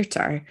or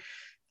theatre?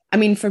 I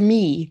mean, for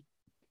me,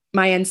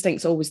 my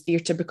instinct's always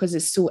theatre because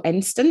it's so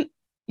instant,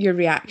 your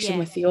reaction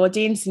with the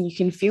audience, and you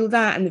can feel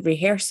that in the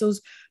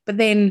rehearsals. But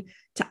then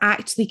to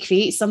actually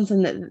create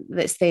something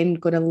that's then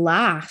going to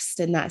last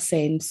in that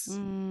sense.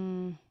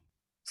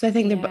 So I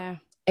think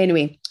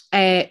anyway,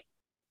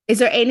 is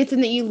there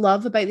anything that you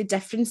love about the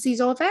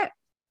differences of it?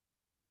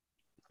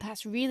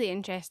 That's really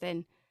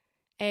interesting.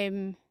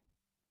 I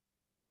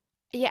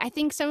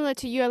think similar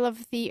to you, I love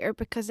theatre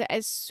because it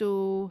is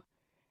so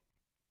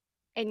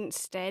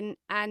instant,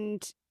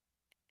 and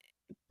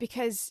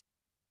because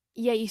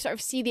you sort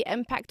of see the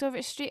impact of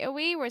it straight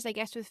away, whereas I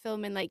guess with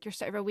filming, like you're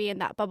sort of away in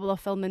that bubble of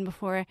filming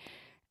before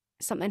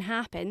something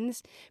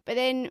happens. But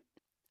then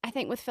I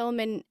think with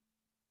filming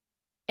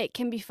it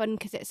can be fun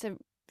because it's a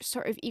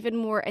sort of even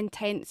more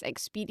intense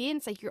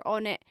experience. Like you're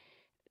on it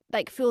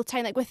like full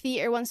time. Like with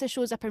theatre, once the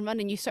show's up and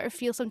running, you sort of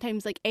feel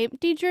sometimes like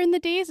empty during the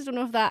days. I don't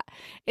know if that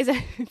is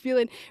a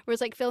feeling, whereas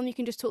like film, you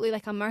can just totally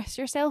like immerse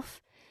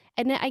yourself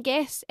in it, I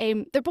guess.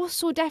 They're both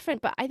so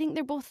different, but I think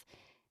they're both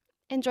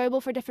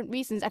enjoyable for different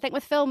reasons. I think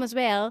with film as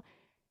well,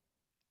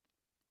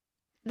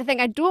 the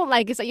thing I don't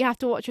like is that you have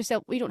to watch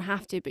yourself. Well, you don't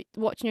have to, but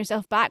watching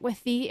yourself back with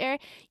theatre,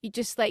 you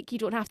just like, you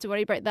don't have to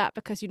worry about that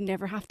because you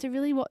never have to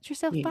really watch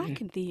yourself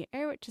back in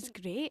theatre, which is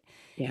great.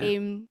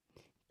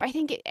 But I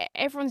think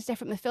everyone's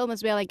different with film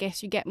as well. I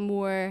guess you get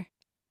more,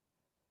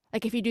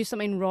 like if you do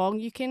something wrong,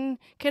 you can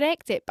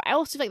correct it. But I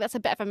also feel like that's a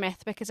bit of a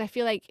myth, because I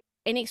feel like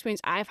any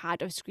experience I've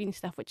had of screen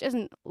stuff, which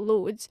isn't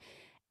loads,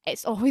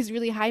 it's always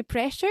really high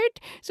pressured.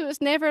 So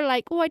it's never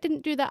like, I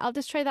didn't do that, I'll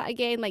just try that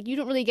again. Like you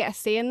don't really get a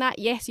say in that.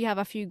 Yes, you have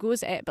a few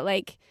goes at it, but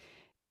like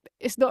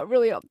it's not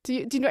really up to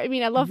you. Do you know what I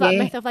mean? I love that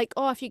myth of like,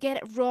 if you get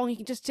it wrong, you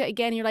can just do it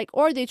again. You're like,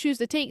 or they choose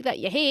the take that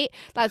you hate.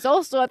 That's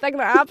also a thing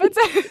that happens.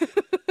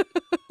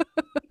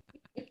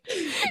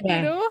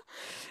 You know?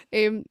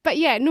 But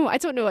no, I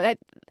don't know.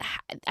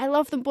 I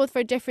love them both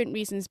for different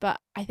reasons, but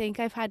I think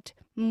I've had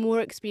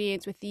more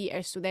experience with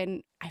theatre, so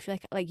then I feel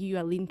like you,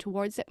 I lean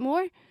towards it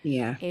more.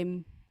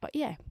 But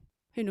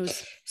who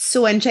knows?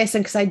 So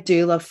interesting, because I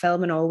do love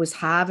film and always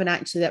have, and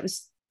actually that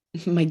was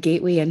my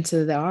gateway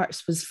into the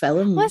arts, was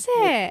film. Was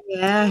it?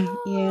 Yeah.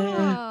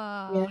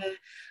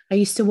 I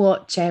used to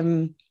watch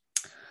the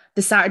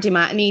Saturday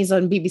matinees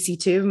on BBC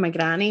Two with my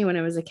granny when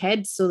I was a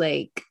kid. So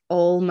like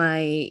all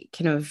my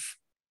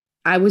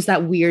I was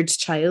that weird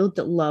child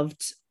that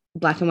loved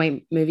black and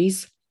white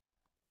movies.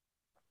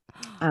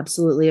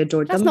 Absolutely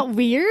adored them. That's not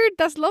weird.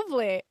 That's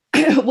lovely.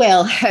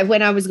 Well,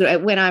 when I was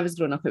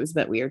growing up, it was a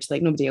bit weird.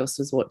 Like nobody else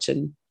was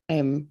watching,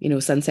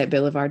 Sunset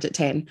Boulevard at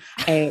 10,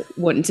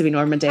 wanting to be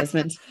Norma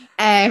Desmond.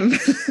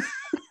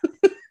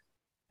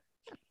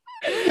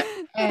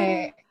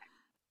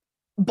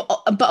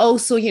 But but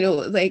also, you know,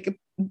 like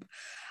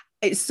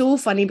it's so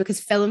funny because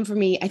film for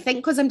me, I think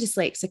because I'm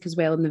dyslexic as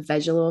well, and the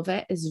visual of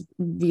it is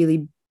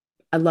really,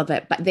 I love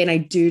it. But then I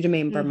do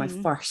remember my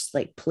first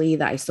like play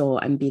that I saw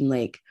and being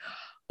like,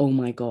 oh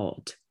my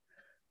God,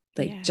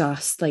 like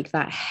just like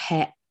that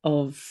hit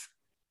of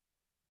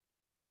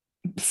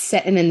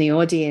sitting in the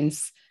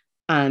audience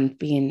and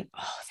being,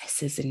 oh,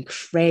 this is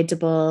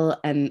incredible.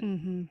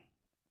 And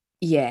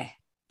yeah,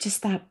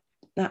 just that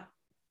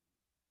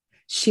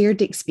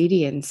shared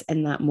experience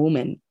in that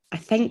moment. I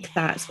think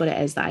that's what it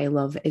is that I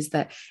love, is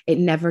that it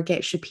never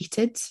gets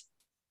repeated.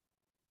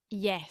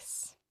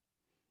 Yes.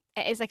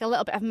 It is like a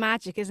little bit of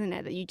magic, isn't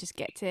it? That you just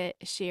get to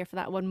share for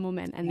that one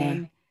moment and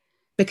then.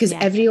 Because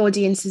every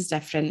audience is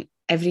different.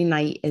 Every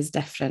night is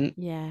different.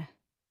 Yeah.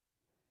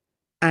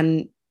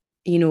 And,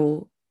 you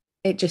know,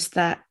 it just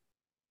that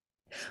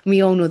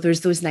we all know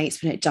there's those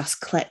nights when it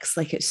just clicks,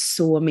 like it's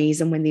so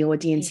amazing when the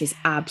audience is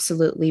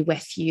absolutely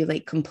with you,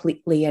 like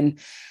completely, and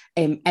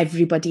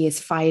everybody is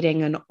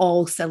firing on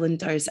all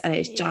cylinders, and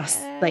it's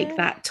just like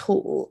that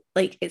total,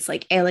 like it's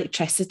like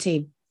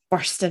electricity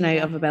bursting out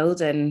of a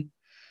building.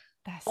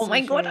 That's oh so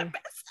my God, I miss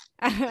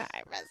it.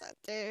 I miss it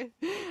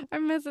too. I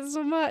miss it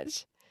so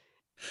much.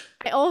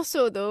 I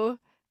also, though,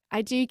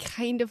 I do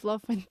kind of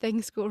love when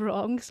things go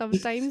wrong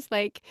sometimes.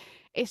 Like,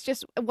 it's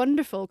just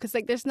wonderful because,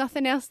 like, there's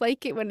nothing else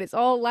like it when it's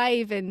all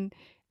live. And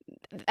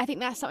I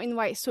think that's something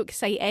why it's so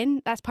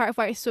exciting. That's part of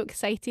why it's so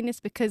exciting, is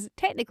because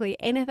technically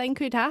anything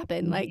could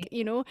happen. Like,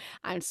 you know,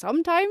 and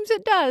sometimes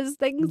it does.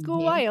 Things go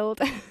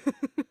wild.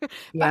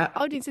 But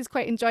audiences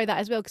quite enjoy that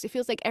as well because it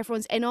feels like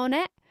everyone's in on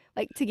it,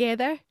 like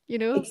together, you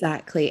know?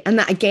 Exactly. And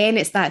that, again,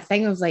 it's that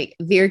thing of like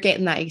they're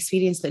getting that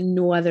experience that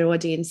no other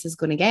audience is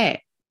going to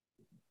get.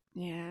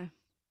 Yeah.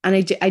 And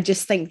I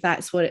just think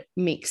that's what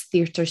makes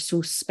theatre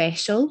so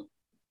special.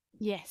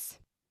 Yes.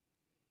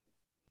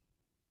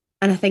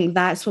 And I think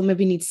that's what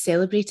maybe needs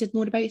celebrated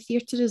more about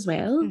theatre as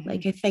well.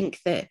 Like, I think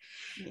that,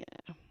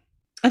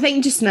 I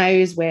think just now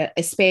as well,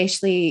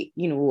 especially,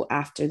 you know,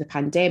 after the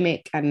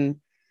pandemic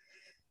and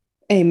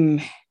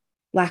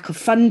lack of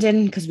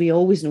funding, because we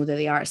always know that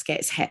the arts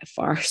gets hit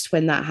first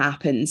when that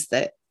happens,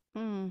 that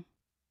I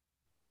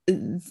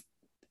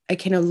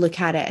kind of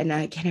look at it and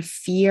I kind of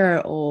fear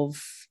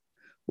of,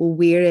 well,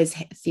 where is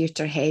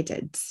theatre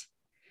headed?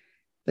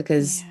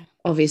 Because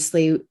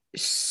obviously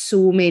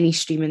so many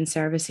streaming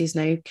services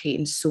now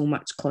creating so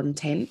much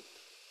content.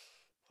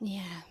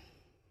 Yeah,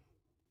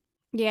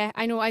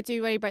 I know. I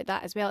do worry about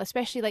that as well,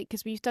 especially like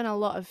because we've done a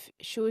lot of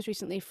shows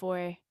recently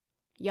for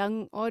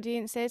young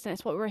audiences, and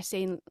it's what we were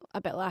saying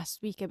a bit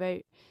last week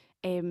about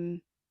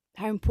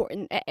how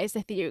important it is,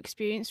 the theatre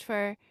experience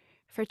for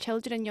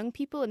children and young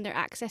people and their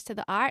access to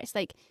the arts.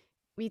 Like,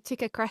 we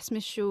took a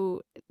Christmas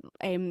show,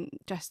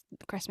 just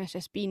Christmas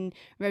just been,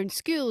 around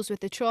schools with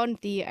the Tron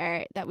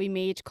Theatre that we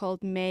made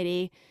called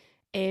Merry,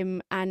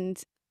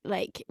 and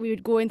like we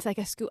would go into like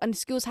a school, and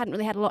schools hadn't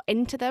really had a lot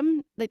into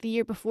them like the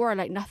year before,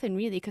 like nothing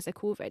really because of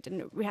COVID,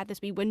 and we had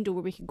this wee window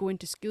where we could go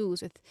into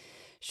schools with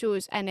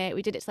shows, and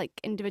we did it to like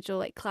individual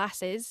like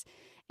classes,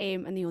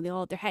 and they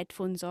all had their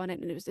headphones on it,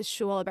 and it was this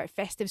show all about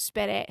festive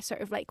spirit,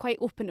 sort of like quite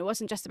open. It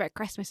wasn't just about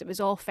Christmas, it was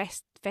all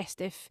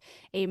festive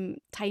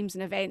times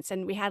and events,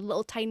 and we had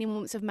little tiny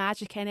moments of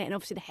magic in it, and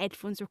obviously the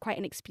headphones were quite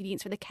an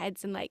experience for the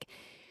kids. And like,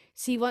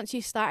 see, once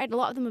you started, a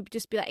lot of them would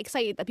just be like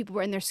excited that people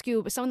were in their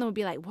school, but some of them would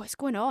be like, what's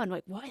going on?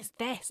 Like, what is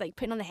this? Like,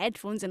 putting on the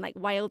headphones and like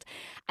wild.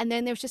 And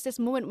then there was just this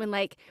moment when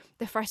like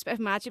the first bit of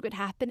magic would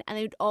happen and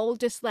they would all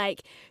just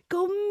like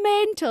go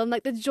mental, and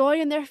like the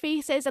joy on their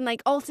faces, and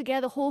like all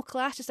together, the whole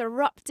class just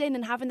erupting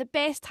and having the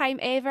best time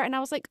ever. And I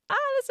was like,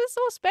 this is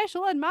so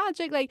special and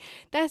magic. Like,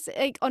 that's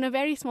like on a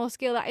very small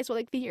scale, that is what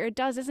like theatre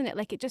does, isn't it?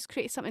 Like, it just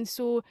creates something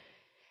so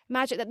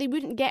magic that they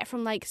wouldn't get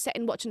from like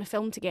sitting watching a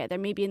film together,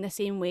 maybe in the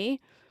same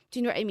way. Do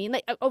you know what I mean?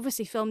 Like,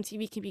 obviously film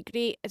TV can be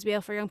great as well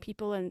for young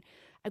people and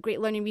a great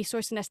learning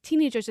resource, and as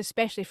teenagers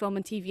especially, film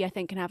and TV I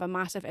think can have a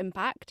massive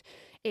impact,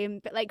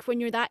 but like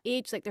when you're that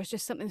age, like there's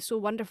just something so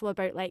wonderful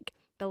about like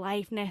the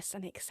liveness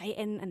and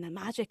exciting and the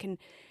magic and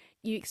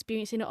you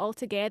experiencing it all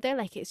together.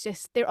 Like, it's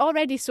just, they're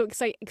already so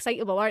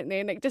excitable, aren't they?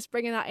 And like just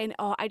bringing that in,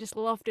 I just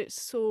loved it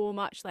so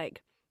much.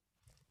 Like,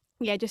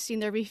 yeah, just seeing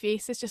their wee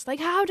faces, just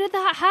like, how did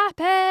that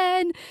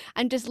happen?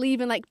 And just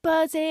leaving like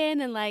buzzing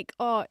and like,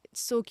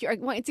 it's so cute. I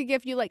wanted to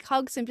give you like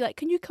hugs and be like,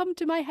 can you come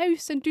to my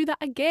house and do that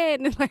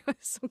again? And like,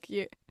 it's so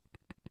cute.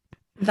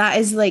 That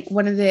is like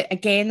one of the,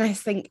 again, I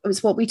think it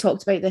was what we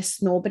talked about, this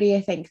snobbery,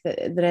 I think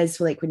that there is,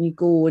 like when you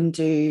go and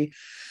do,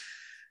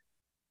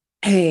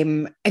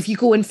 if you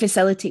go and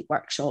facilitate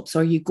workshops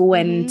or you go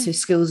into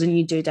schools and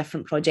you do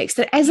different projects,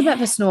 there is a bit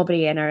of a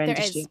snobbery in our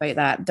industry about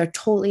that. There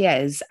totally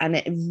is. And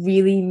it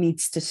really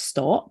needs to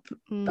stop,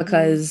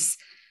 because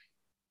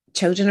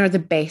children are the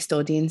best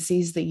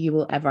audiences that you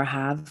will ever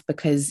have,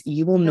 because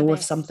you will know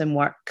if something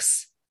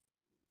works.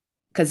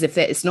 Because if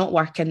it's not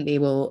working, they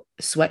will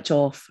switch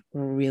off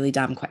really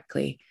damn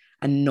quickly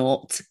and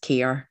not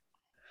care.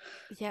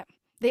 Yeah,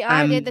 they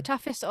are. They're the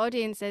toughest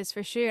audiences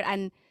for sure.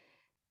 And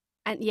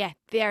yeah,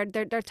 they're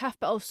tough,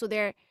 but also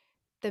they're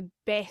the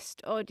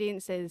best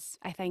audiences,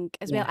 I think,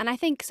 as well. And I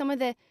think some of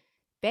the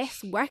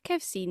best work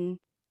I've seen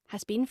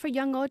has been for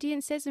young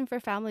audiences and for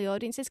family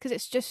audiences, because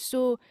it's just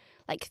so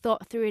like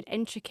thought through and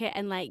intricate,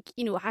 and like,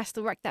 you know, it has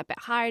to work that bit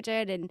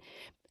harder, and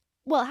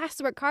well, it has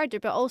to work harder,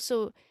 but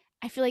also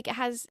I feel like it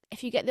has,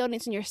 if you get the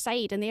audience on your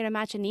side and their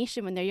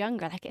imagination when they're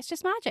younger, like it's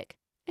just magic.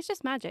 It's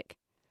just magic.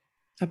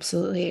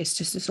 Absolutely.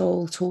 It's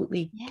all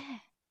totally. Yeah.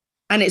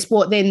 And it's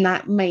what then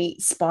that might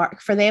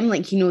spark for them,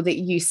 like, you know, that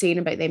you saying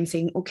about them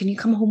saying, oh, can you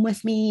come home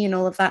with me and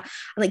all of that?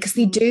 Like, because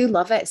they do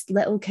love it.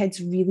 Little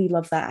kids really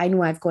love that. I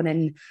know I've gone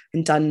in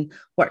and done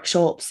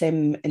workshops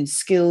in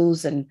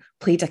schools and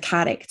played a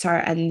character,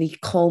 and they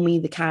call me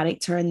the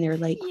character, and they're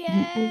like,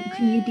 oh,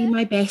 can you be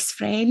my best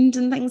friend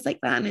and things like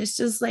that? And it's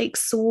just like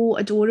so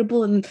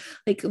adorable. And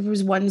like, there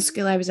was one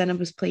school I was in, I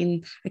was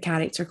playing a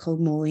character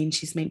called Molly, and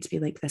she's meant to be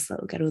like this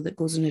little girl that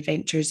goes on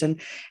adventures. And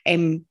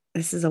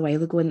this is a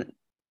while ago, and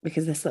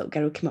because this little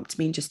girl came up to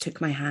me and just took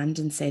my hand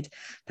and said,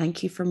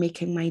 thank you for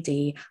making my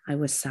day. I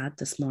was sad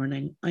this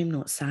morning. I'm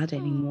not sad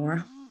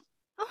anymore.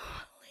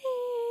 Oh,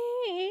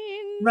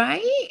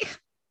 right?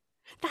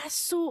 That's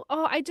so,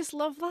 I just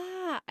love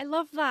that. I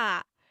love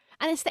that.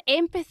 And it's the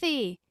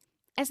empathy,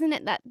 isn't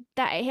it, that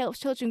it helps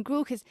children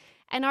grow? Because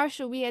in our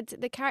show, we had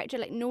the character,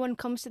 like, no one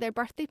comes to their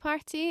birthday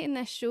party in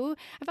this show.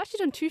 I've actually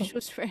done 2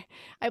 shows where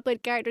I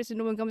played characters and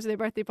no one comes to their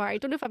birthday party. I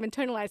don't know if I'm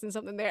internalizing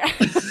something there.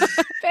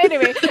 But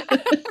anyway.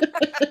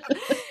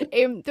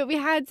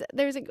 But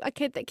there was a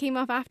kid that came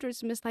up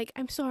afterwards and was like,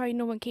 I'm sorry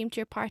no one came to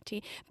your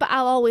party, but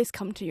I'll always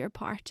come to your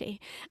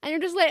party. And you're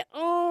just like,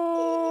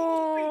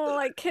 oh,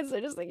 like, kids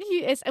are just like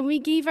cute. And we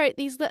gave out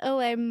these little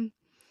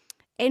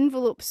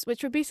envelopes,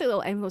 which were basically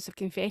little envelopes of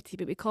confetti,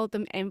 but we called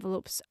them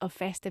envelopes of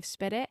festive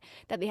spirit,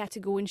 that they had to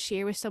go and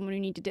share with someone who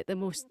needed it the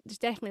most. There's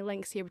definitely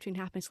links here between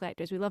Happiness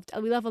Collectors. We love a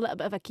little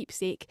bit of a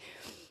keepsake,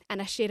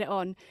 and I shared it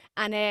on.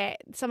 And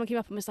someone came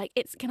up and was like,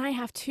 "Can I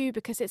have 2,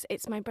 because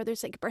it's my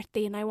brother's like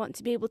birthday, and I want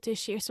to be able to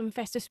share some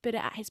festive spirit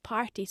at his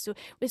party. So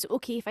was it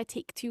okay if I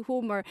take 2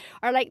 home?" Or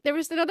like, there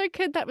was another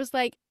kid that was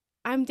like,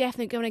 I'm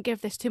definitely going to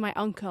give this to my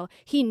uncle.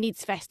 He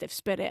needs festive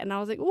spirit. And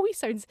I was like, oh, he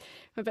sounds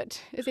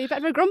is he a bit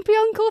of a grumpy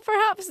uncle,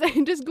 perhaps?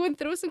 And just go and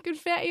throw some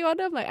confetti on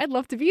him. Like, I'd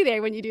love to be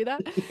there when you do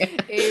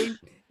that.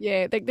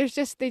 Yeah, like they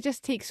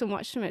just take so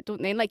much from it,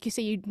 don't they? And like you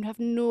say, you have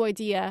no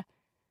idea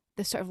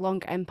the sort of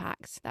longer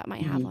impacts that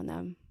might have on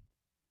them.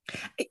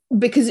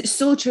 Because it's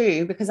so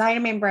true. Because I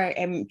remember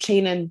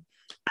training,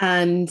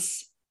 and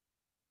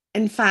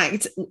in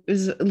fact, it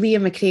was Leah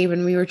McRae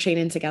when we were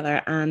training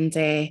together,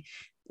 and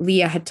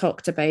Leah had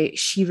talked about,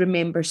 she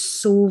remembers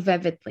so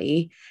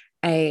vividly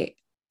a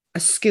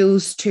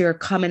school's tour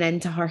coming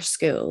into her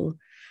school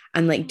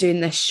and like doing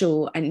this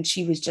show, and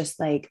she was just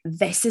like,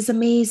 this is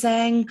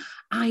amazing,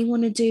 I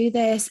want to do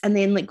this. And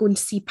then like going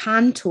to see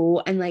Panto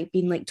and like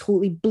being like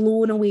totally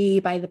blown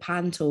away by the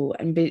Panto,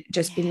 and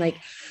being like,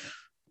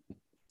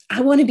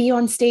 I want to be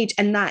on stage.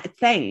 And that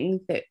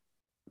thing that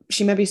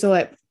she maybe saw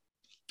at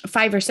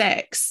 5 or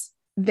 6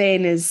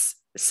 then is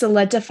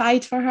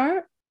solidified for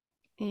her.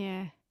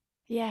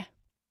 Yeah,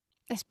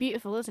 it's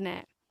beautiful, isn't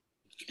it?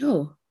 You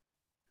know.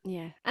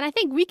 Yeah, and I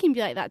think we can be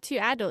like that too.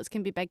 Adults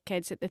can be big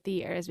kids at the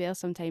theatre as well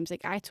sometimes.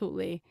 Like, I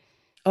totally...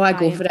 Oh, I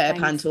go for it at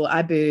Panto.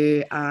 I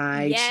boo,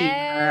 I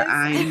cheer.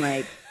 I'm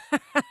like...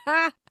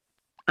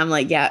 I'm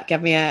like, yeah,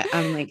 give me it.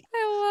 I'm like...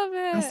 I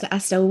love it. I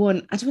still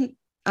want...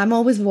 I'm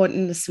always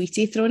wanting the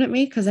sweetie thrown at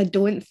me, because I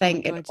don't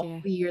think in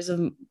all the years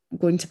of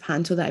going to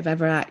Panto that I've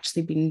ever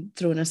actually been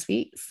thrown a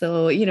sweet.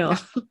 So, you know...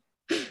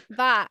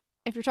 That...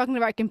 If you're talking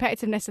about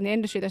competitiveness in the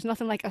industry, there's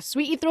nothing like a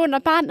sweetie thrown a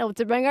Panto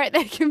to bring out the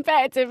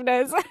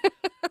competitiveness.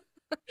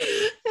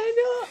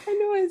 I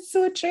know, it's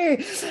so true.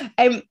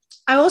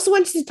 I also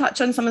wanted to touch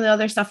on some of the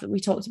other stuff that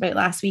we talked about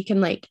last week, and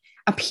like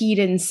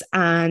appearance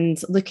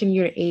and looking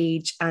your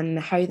age and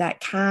how that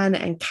can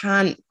and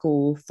can't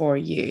go for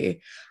you,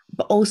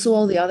 but also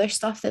all the other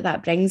stuff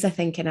that brings, I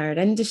think, in our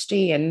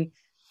industry, and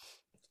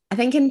I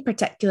think in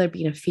particular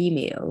being a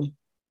female.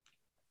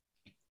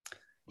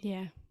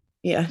 Yeah.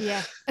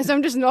 So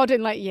I'm just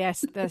nodding like,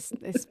 yes, this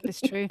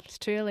it's true. It's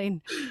true,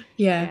 Elaine.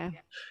 Yeah.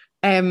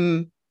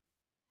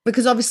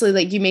 Because obviously,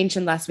 like you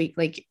mentioned last week,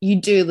 like you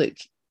do look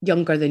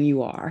younger than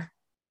you are.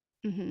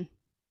 Mm-hmm.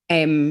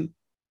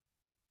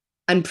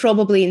 And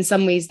probably in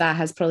some ways that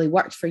has probably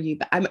worked for you.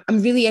 But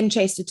I'm really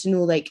interested to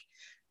know, like,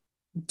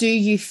 do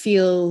you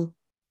feel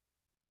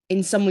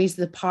in some ways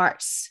the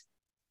parts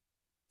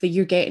that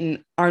you're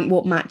getting aren't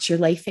what match your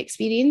life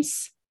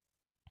experience,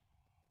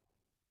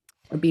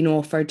 or being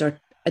offered or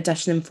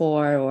auditioning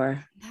for?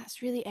 Or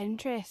that's really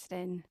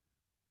interesting.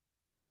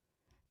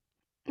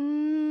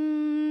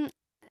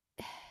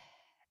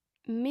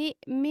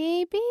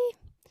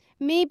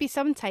 Maybe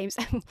sometimes.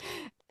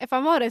 If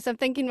I'm honest, I'm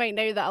thinking right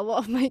now that a lot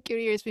of my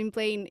career has been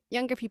playing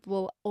younger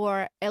people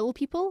or ill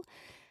people.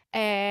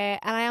 And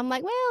I am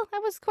like, well, I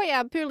was quite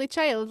a poorly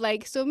child,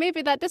 like, so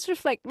maybe that does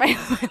reflect my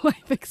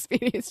life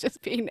experience,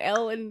 just being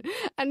ill and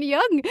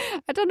young.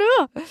 I don't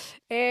know.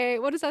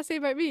 What does that say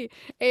about me?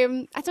 I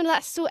don't know.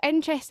 That's so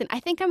interesting. I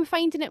think I'm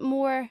finding it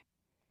more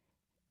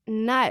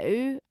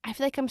now I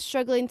feel like I'm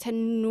struggling to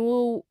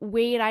know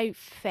where I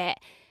fit.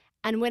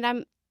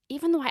 And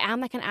even though I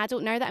am like an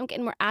adult now that I'm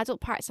getting more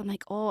adult parts, I'm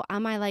like, oh,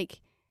 am I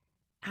like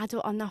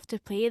adult enough to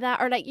play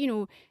that? Or like,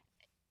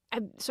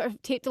 I've sort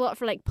of taped a lot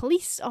for like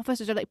police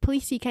officers or like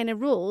policey kind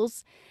of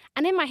roles.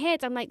 And in my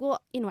head, I'm like,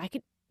 well, I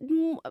could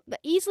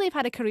easily have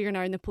had a career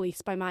now in the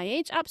police by my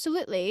age.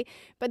 Absolutely.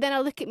 But then I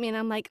look at me and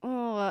I'm like,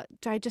 oh,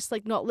 do I just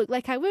like not look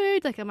like I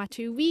would? Like, am I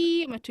too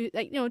wee? Am I too,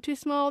 like, too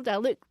small? Do I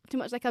look too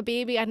much like a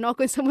baby? I'd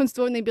knock on someone's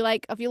door and they'd be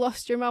like, have you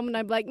lost your mum? And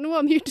I'd be like, no,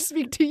 I'm here to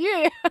speak to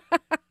you.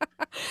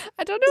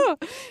 I don't know.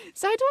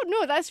 So I don't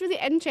know. That's really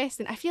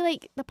interesting. I feel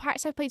like the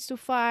parts I've played so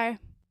far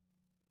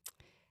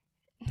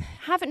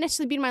haven't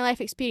necessarily been my life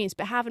experience,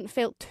 but haven't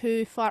felt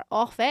too far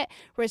off it.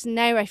 Whereas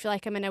now I feel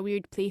like I'm in a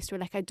weird place where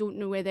like I don't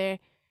know I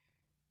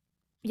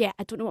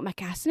don't know what my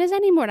casting is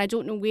anymore, and I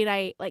don't know where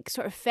I like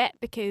sort of fit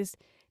because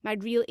my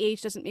real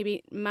age doesn't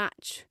maybe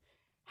match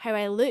how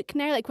I look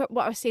now. Like what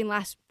I was saying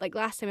last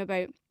time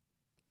about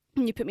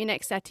when you put me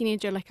next to a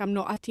teenager, like I'm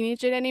not a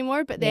teenager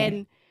anymore. But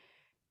then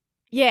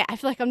I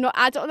feel like I'm not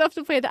adult enough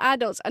to play the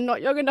adults and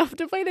not young enough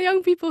to play the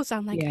young people. So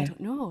I'm like, I don't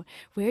know.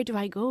 Where do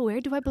I go?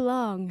 Where do I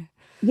belong?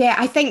 Yeah,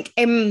 I think,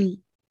 and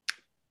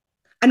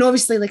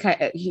obviously, like,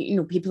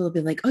 people will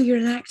be like, oh, you're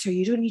an actor.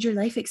 You don't need your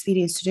life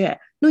experience to do it.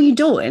 No, you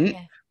don't.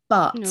 Yeah.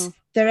 But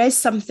there is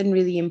something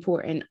really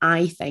important,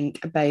 I think,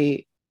 about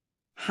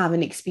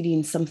having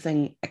experienced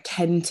something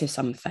akin to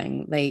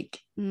something like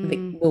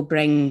that will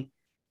bring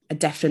a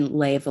different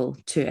level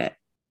to it.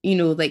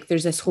 Like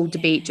there's this whole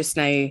debate just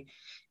now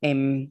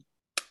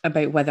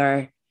about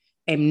whether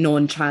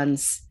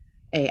non-trans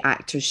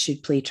actors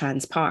should play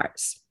trans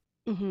parts.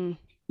 Mm-hmm.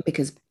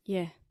 Because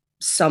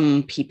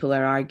some people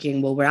are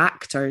arguing, well, we're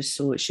actors,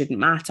 so it shouldn't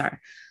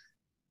matter.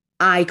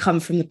 I come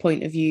from the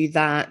point of view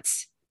that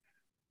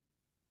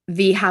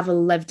they have a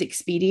lived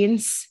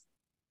experience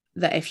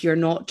that if you're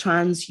not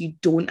trans, you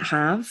don't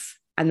have.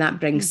 And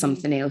that brings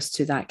something else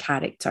to that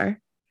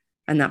character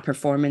and that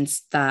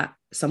performance that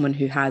someone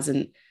who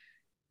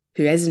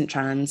isn't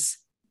trans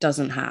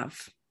doesn't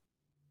have.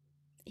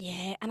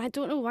 Yeah, and I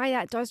don't know why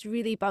that does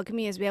really bug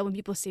me as well when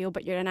people say, oh,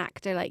 but you're an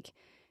actor, like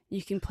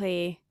you can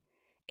play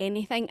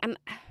anything. And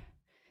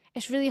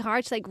it's really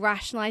hard to like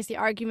rationalize the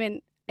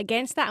argument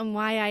against that and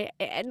why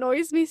it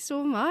annoys me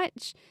so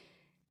much.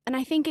 And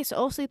I think it's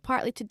also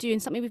partly to do,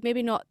 and something we've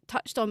maybe not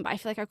touched on, but I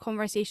feel like our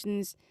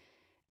conversations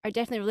are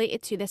definitely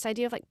related to this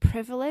idea of like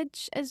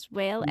privilege as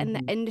well in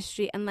the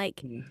industry, and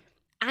like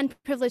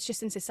and privilege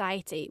just in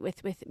society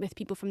with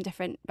people from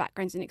different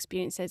backgrounds and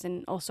experiences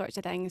and all sorts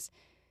of things.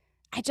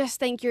 I just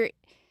think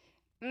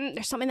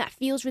there's something that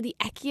feels really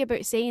icky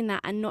about saying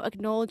that and not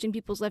acknowledging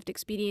people's lived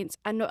experience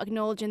and not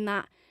acknowledging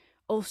that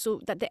also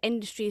that the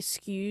industry is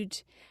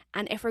skewed.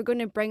 And if we're going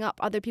to bring up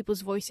other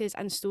people's voices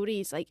and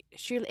stories, like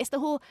surely it's the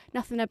whole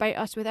nothing about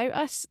us without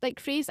us like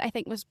phrase, I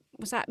think was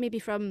that maybe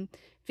from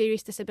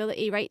various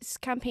disability rights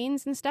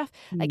campaigns and stuff.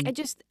 Like I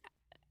just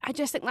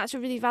think that's a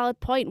really valid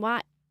point.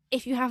 Why,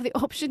 if you have the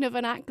option of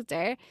an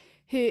actor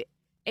who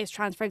is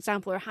trans, for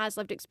example, or has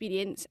lived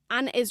experience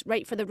and is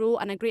right for the role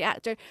and a great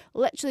actor,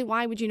 literally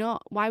why would you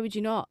not?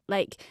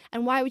 Like,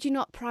 and why would you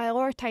not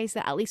prioritize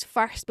that at least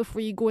first before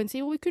you go and say,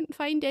 oh, we couldn't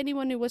find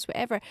anyone who was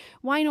whatever?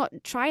 Why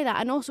not try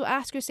that? And also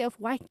ask yourself,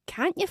 why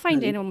can't you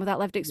find anyone with that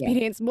lived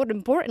experience? More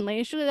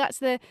importantly, surely that's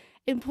the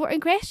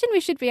important question we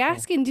should be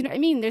asking. Do you know what I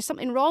mean? There's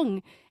something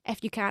wrong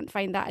if you can't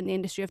find that in the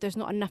industry, if there's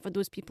not enough of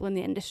those people in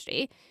the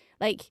industry.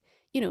 Like,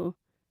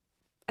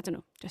 I don't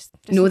know. Just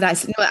no.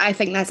 I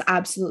think that's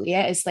absolutely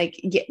it. It's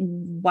like,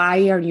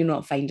 why are you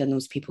not finding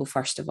those people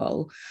first of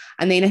all?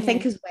 And then I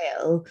think as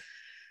well,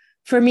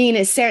 for me, and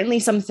it's certainly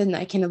something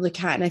that I kind of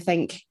look at, and I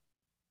think,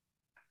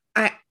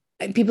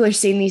 people are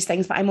saying these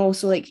things, but I'm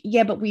also like,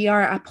 yeah, but we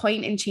are at a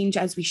point in change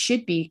as we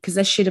should be, because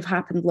this should have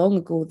happened long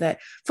ago. That,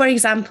 for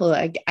example,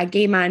 a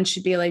gay man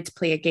should be allowed to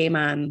play a gay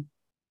man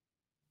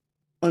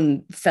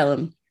on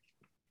film,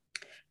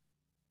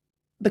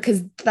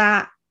 because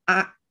that.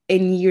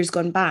 In years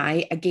gone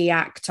by, a gay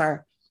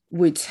actor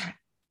would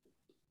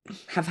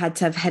have had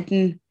to have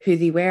hidden who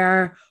they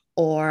were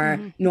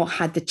or not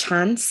had the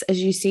chance, as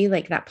you say,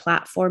 like that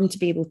platform to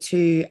be able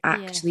to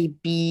actually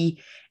be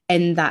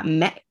in that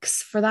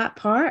mix for that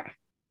part.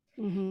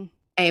 And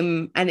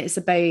it's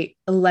about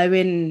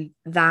allowing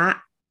that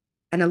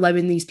and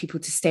allowing these people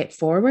to step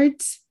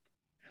forward.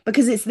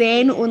 Because it's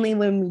then only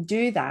when we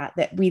do that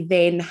we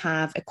then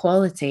have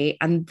equality,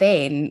 and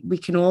then we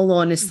can all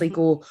honestly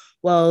go,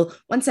 well,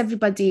 once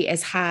everybody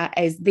is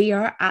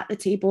there at the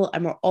table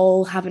and we're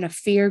all having a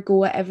fair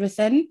go at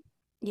everything.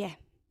 I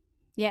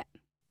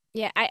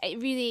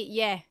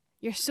really,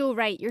 you're so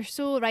right.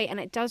 And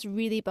it does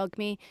really bug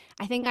me.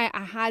 I think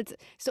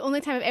it's the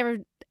only time I've ever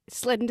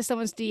slid into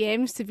someone's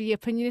DMs to be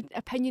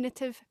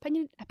opinionated.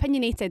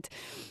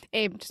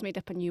 Just made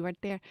up a new word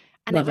there.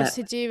 And it was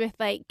to do with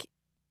like,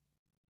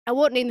 I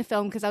won't name the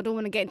film because I don't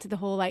want to get into the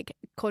whole like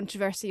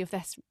controversy of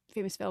this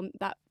famous film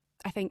that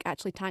I think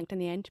actually tanked in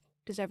the end,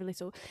 deservedly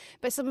so.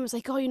 But someone was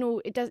like, oh,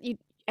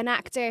 an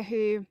actor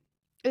who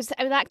was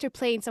an actor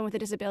playing someone with a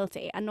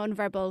disability, a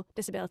non-verbal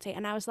disability,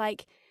 and I was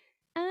like,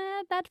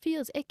 that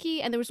feels icky.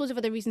 And there was loads of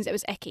other reasons it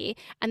was icky,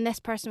 and this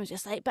person was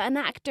just like, but an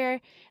actor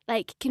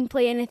like can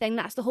play anything,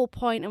 that's the whole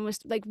point, and was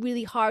like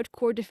really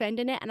hardcore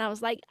defending it. And I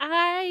was like,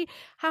 I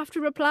have to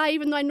reply,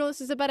 even though I know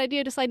this is a bad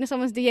idea to slide into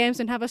someone's DMs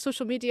and have a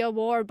social media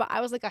war, but I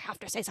was like, I have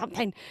to say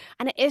something.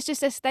 And it is just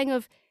this thing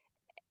of,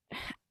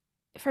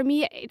 for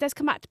me, it does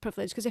come back to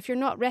privilege, because if you're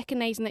not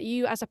recognising that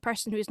you as a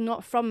person who is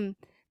not from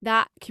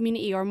that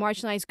community or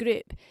marginalised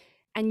group,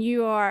 and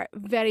you are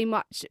very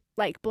much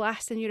like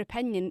blasting your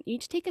opinion, you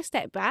need to take a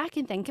step back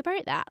and think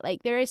about that.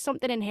 Like, there is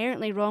something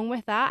inherently wrong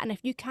with that. And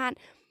if you can't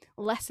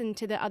listen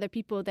to the other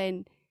people,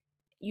 then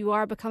you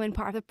are becoming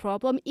part of the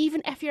problem.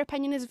 Even if your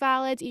opinion is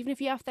valid, even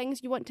if you have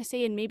things you want to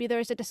say and maybe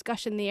there's a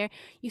discussion there,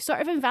 you sort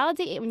of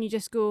invalidate it when you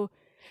just go,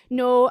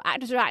 no,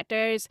 actors are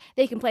actors,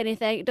 they can play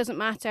anything, it doesn't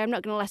matter, I'm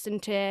not going to listen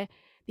to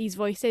these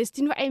voices.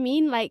 Do you know what I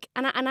mean? Like,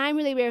 and I'm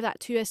really aware of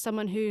that too, as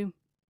someone who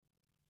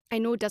I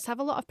know does have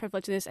a lot of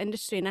privilege in this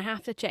industry, and I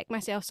have to check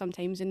myself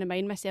sometimes and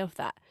remind myself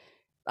that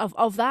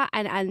of that,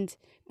 and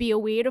be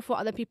aware of what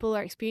other people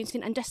are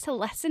experiencing, and just to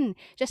listen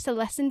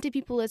to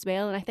people as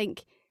well. And I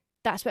think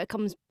that's what it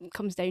comes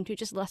down to,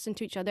 just listen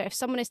to each other. If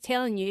someone is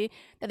telling you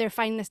that they're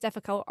finding this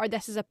difficult, or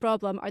this is a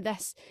problem, or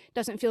this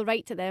doesn't feel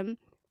right to them,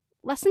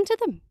 listen to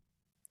them.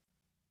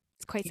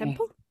 It's quite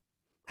simple.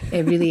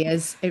 It really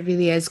is. It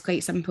really is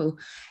quite simple.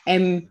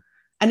 And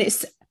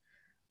it's,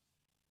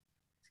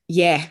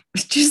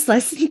 just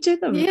listen to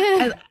them.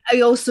 Yeah.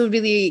 I also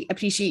really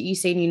appreciate you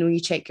saying, you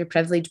check your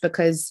privilege,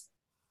 because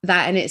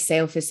that in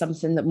itself is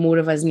something that more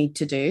of us need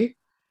to do,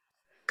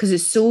 because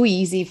it's so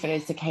easy for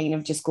us to kind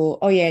of just go,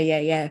 oh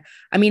yeah.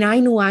 I mean, I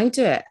know I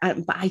do it,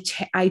 but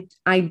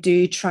I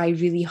do try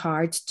really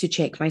hard to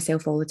check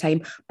myself all the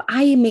time, but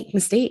I make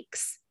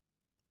mistakes.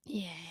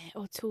 Yeah.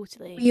 Oh,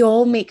 totally. We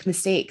all make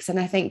mistakes. And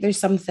I think there's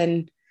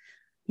something,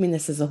 I mean,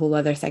 this is a whole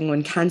other thing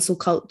on cancel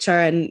culture,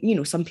 and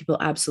some people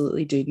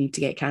absolutely do need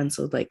to get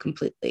cancelled, like,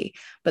 completely,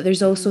 but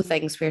there's also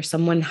things where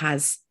someone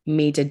has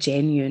made a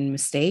genuine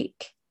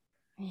mistake,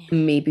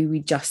 and maybe we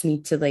just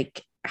need to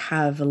like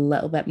have a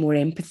little bit more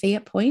empathy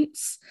at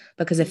points,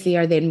 because if they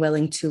are then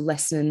willing to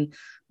listen,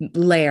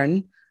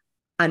 learn,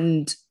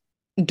 and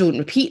don't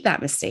repeat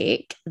that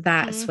mistake,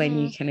 that's when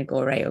you kind of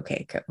go, right,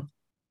 okay, cool.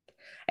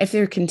 If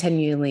they're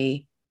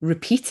continually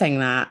repeating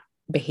that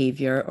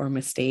behavior or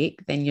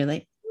mistake, then you're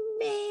like,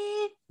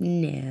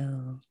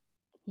 no.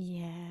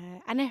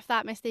 Yeah. And if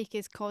that mistake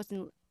is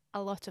causing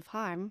a lot of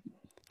harm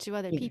to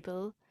other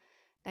people,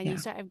 then you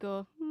sort of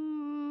go,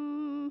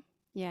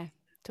 yeah,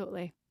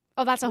 totally.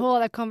 Oh, that's a whole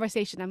other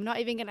conversation. I'm not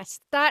even going to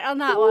start on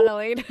that one,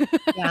 Elaine.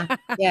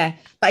 Yeah.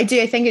 But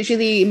I think it's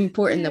really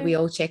important that we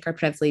all check our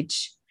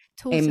privilege.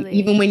 Totally.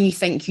 Even when you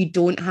think you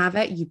don't have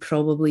it, you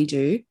probably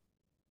do.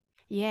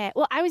 Yeah.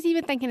 Well, I was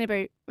even thinking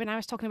about, when I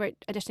was talking about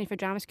auditioning for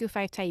drama school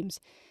 5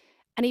 times,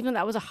 and even though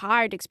that was a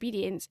hard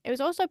experience, it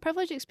was also a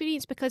privileged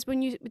experience, because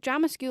when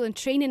drama school and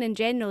training in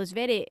general is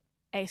very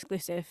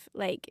exclusive,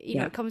 like,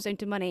 it comes down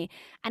to money,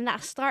 and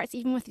that starts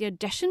even with the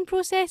audition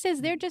processes.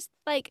 They're just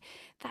like,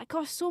 that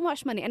costs so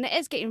much money, and it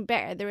is getting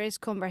better. There is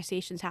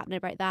conversations happening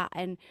about that,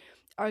 and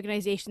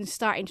organisations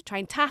starting to try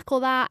and tackle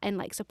that and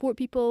like support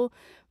people,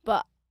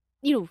 but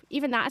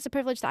even that is a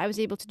privilege that I was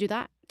able to do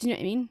that. Do you know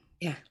what I mean?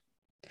 Yeah.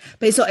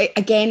 But so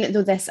again,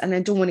 though, this, and I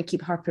don't want to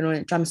keep harping on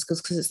it, drama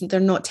schools, because they're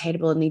not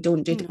terrible and they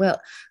don't do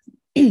well.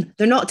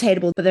 They're not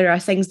terrible, but there are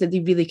things that they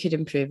really could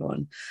improve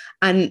on.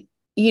 And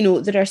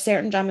there are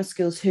certain drama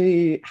schools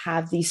who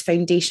have these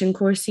foundation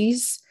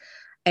courses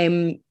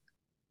that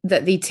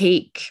they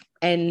take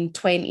in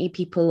 20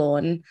 people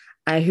on,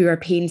 who are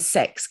paying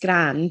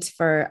 $6,000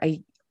 for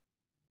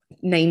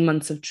 9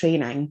 months of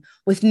training,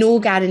 with no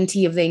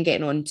guarantee of then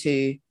getting on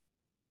to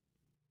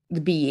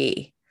the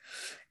BA.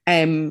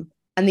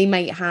 And they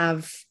might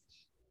have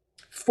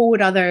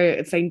 4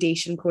 other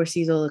foundation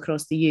courses all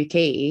across the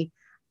UK,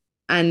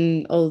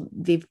 and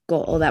they've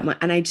got all that money.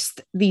 And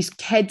these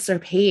kids are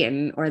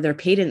paying, or their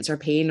parents are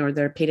paying, or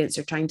their parents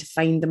are trying to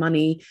find the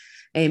money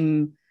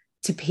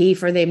to pay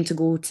for them to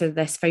go to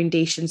this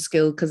foundation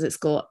school, because it's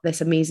got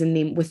this amazing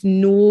name, with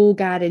no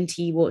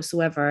guarantee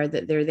whatsoever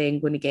that they're then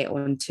going to get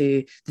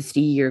onto the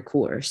 3-year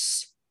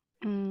course.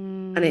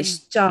 And it's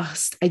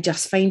just, I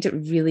just find it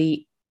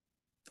really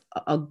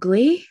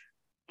ugly.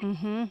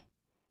 Totally.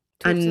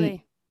 And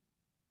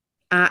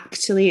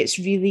actually, it's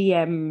really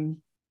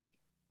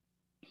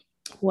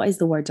what is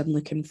the word I'm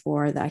looking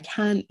for that I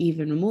can't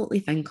even remotely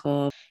think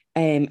of?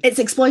 It's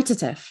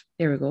exploitative.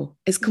 There we go.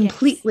 It's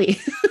completely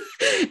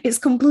it's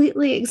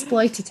completely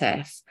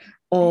exploitative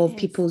of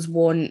people's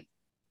want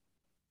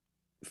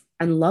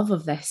and love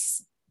of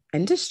this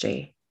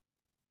industry.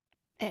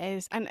 It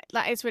is, and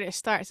that is where it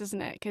starts,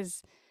 isn't it?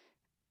 Because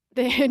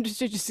the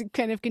industry just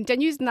kind of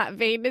continues in that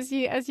vein as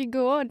you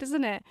go on,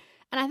 doesn't it?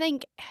 And I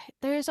think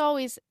there's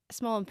always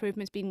small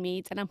improvements being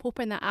made, and I'm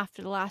hoping that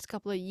after the last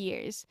couple of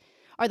years,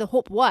 or the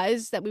hope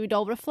was that we would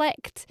all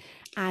reflect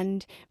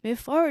and move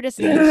forward as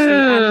an industry.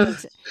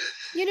 And,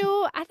 you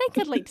know, I think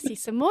I'd like to see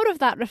some more of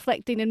that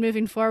reflecting and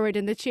moving forward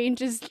and the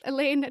changes,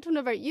 Elaine. I don't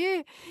know about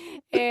you.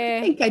 I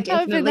think I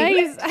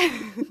definitely that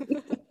would be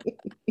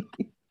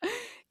nice.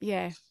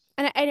 Yeah.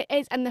 And it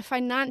is, and the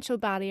financial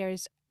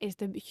barriers is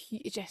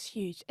just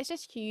huge. It's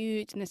just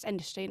huge in this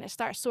industry, and it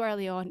starts so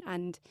early on,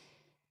 and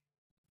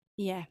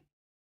yeah,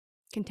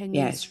 continues.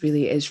 Yeah,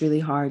 it's really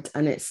hard,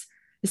 and it's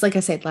like I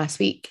said last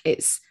week.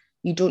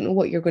 You don't know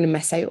what you're going to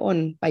miss out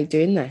on by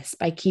doing this,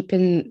 by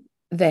keeping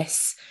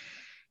this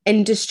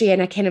industry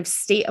in a kind of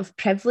state of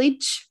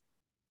privilege.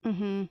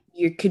 Mm-hmm.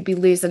 You could be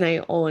losing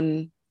out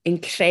on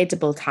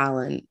incredible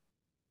talent.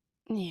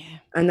 Yeah,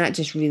 and that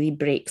just really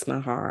breaks my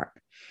heart.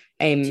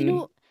 Do you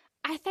know?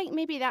 I think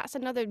maybe that's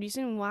another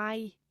reason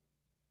why.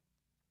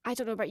 I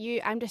don't know about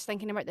you. I'm just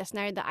thinking about this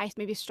now that I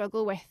maybe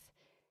struggle with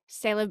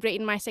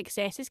celebrating my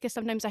successes, because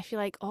sometimes I feel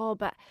like, oh,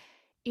 but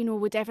you know,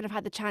 would Devon have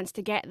had the chance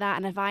to get that,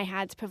 and if I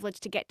had the privilege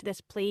to get to this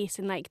place,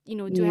 and like, you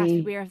know, do I have to be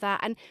aware of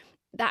that? And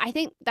that, I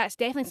think that's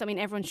definitely something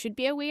everyone should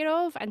be aware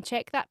of and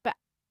check that, but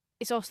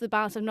it's also the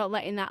balance of not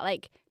letting that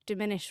like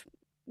diminish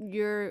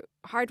your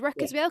hard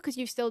work as well, because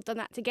you've still done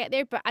that to get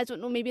there. But I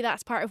don't know, maybe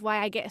that's part of why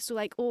I get so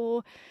like,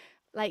 oh,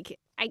 like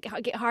I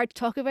get hard to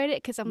talk about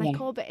it, because I'm like,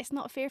 oh, but it's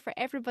not fair for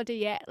everybody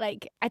yet.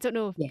 Like, I don't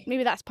know,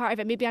 maybe that's part of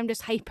it. Maybe I'm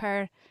just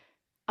hyper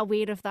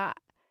aware of that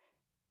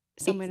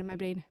somewhere in my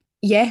brain.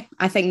 Yeah,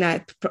 I think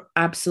that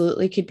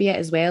absolutely could be it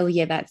as well.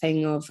 Yeah, that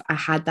thing of I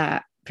had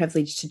that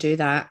privilege to do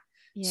that.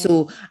 Yeah.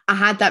 So I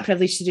had that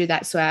privilege to do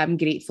that, so I'm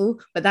grateful.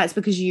 But that's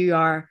because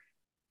you're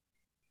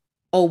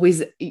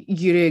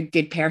a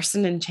good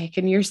person and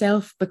checking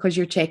yourself, because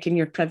you're checking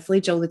your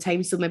privilege all the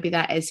time. So maybe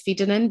that is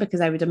feeding in,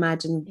 because I would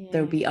imagine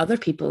there'll be other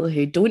people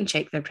who don't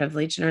check their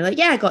privilege and are like,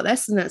 yeah, I got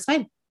this and that's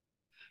fine.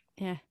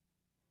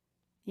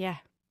 Yeah.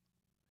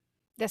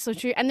 That's so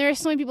true. And there are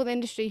so many people in the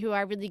industry who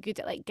are really good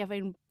at like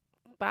giving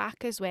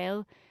back as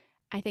well.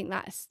 I think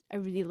that's a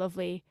really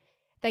lovely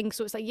thing.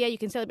 So it's like, yeah, you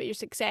can celebrate your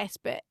success,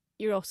 but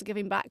you're also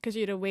giving back because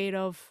you're aware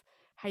of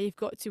how you've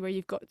got to where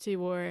you've got to,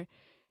 or,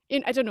 you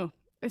know, I don't know.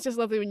 It's just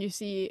lovely when you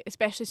see,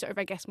 especially sort of,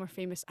 I guess, more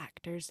famous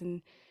actors,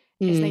 and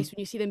it's nice when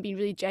you see them being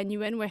really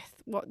genuine with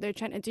what they're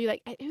trying to do.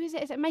 Like, who is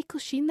it? Is it Michael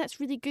Sheen that's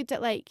really good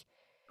at like,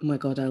 oh my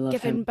God, I love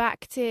giving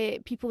back to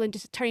people and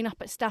just turning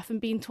up at stuff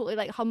and being totally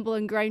like humble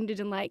and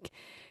grounded and like,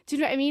 do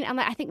you know what I mean? And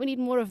like, I think we need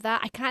more of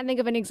that. I can't think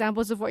of any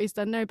examples of what he's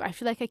done now, but I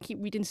feel like I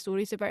keep reading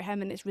stories about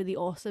him and it's really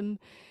awesome.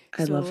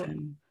 I love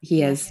him.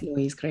 He is. No,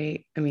 he's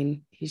great. I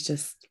mean,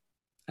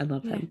 I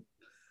love him.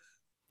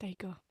 There you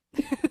go.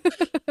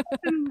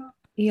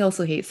 He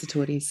also hates the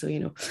Tories, so you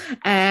know.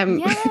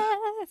 Yes.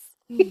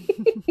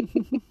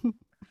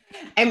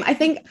 I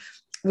think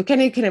we've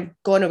kind of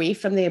gone away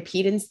from the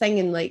appearance thing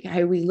and like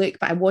how we look,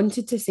 but I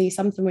wanted to say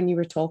something when you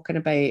were talking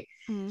about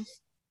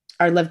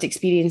our lived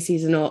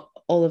experiences and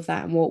all of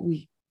that, and what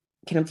we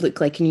kind of look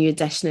like, and you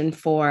auditioning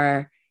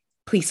for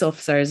police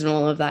officers and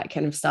all of that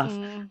kind of stuff.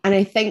 And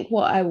I think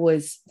what I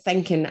was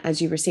thinking as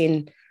you were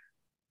saying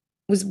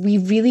was, we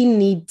really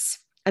need,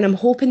 and I'm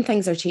hoping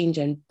things are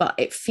changing, but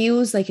it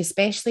feels like,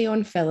 especially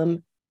on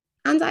film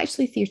and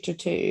actually theatre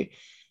too,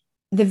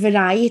 the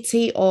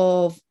variety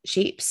of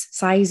shapes,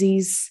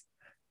 sizes,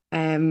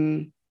 how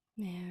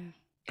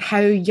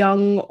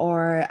young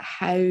or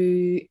how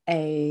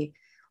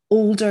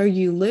older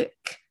you look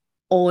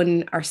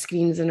on our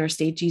screens and our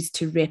stages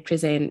to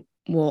represent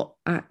what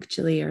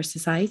actually our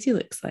society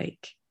looks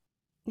like.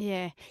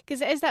 Yeah,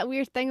 because it is that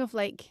weird thing of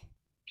like,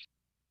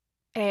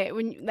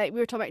 when like we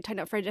were talking about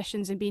turning up for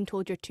auditions and being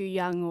told you're too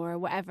young or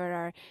whatever,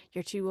 or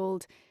you're too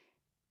old,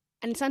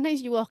 and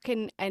sometimes you walk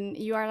in and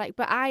you are like,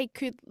 but I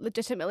could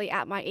legitimately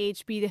at my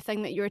age be the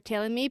thing that you're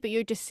telling me, but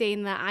you're just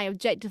saying that I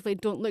objectively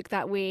don't look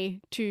that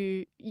way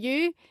to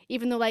you,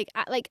 even though like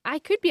I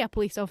could be a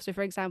police officer,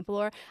 for example,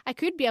 or I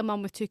could be a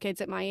mum with 2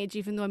 kids at my age,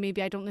 even though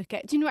maybe I don't look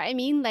it. Do you know what I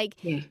mean? Like,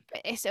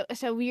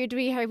 it's a weird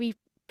way how we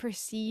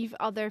perceive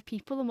other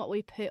people and what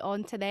we put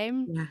onto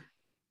them.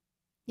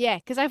 Yeah,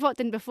 because I've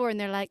walked in before and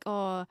they're like,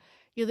 oh,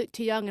 you look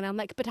too young. And I'm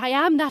like, but I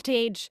am that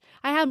age.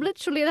 I am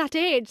literally that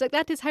age. Like,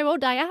 that is how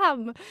old I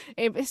am.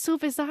 It's so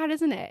bizarre,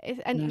 isn't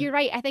it? And you're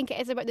right. I think it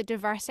is about the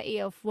diversity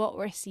of what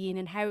we're seeing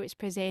and how it's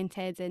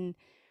presented. And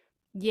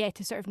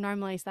to sort of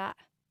normalise that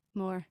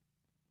more.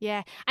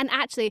 Yeah. And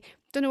actually,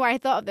 don't know why I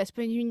thought of this,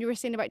 but when you were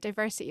saying about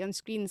diversity on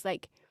screens,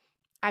 like,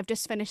 I've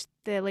just finished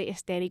the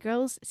latest Derry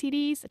Girls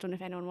series. I don't know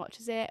if anyone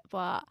watches it,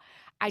 but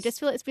I just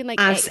feel it's been like...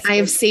 I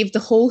have saved the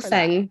whole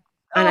thing.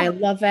 And I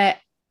love it.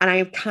 And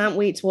I can't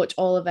wait to watch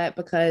all of it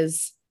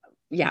because,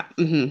 Yeah.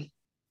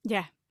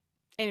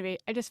 Anyway,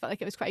 I just felt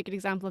like it was quite a good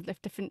example of the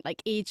different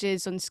like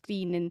ages on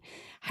screen and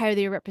how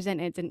they were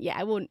represented. And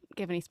I won't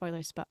give any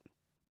spoilers, but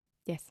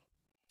yes.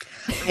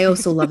 I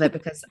also love it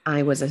because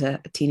I was a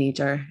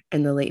teenager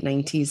in the late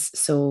 90s.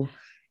 So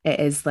it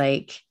is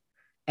like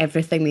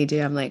everything they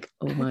do, I'm like,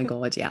 oh my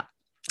God, yeah.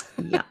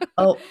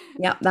 Oh,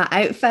 yeah, that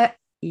outfit.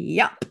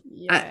 Yep.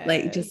 Yes.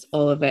 Like just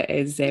all of it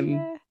is...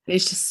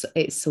 It's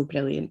so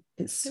brilliant.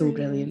 It's so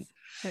brilliant.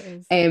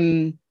 It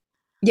is.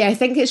 Yeah, I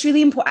think it's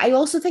really important. I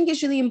also think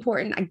it's really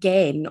important,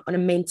 again, on a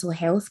mental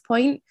health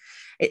point,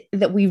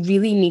 that we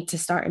really need to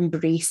start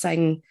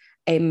embracing,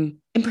 in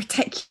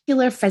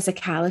particular,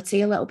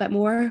 physicality a little bit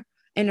more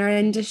in our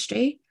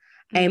industry,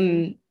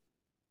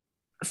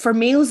 for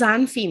males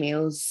and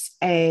females,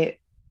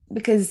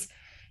 because,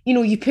 you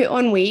know, you put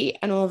on weight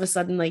and all of a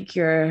sudden, like,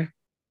 you're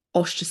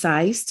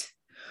ostracized,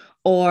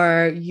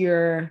 or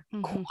you're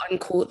quote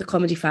unquote the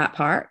comedy fat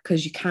part,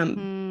 because you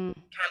can't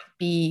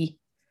be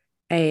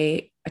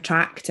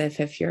attractive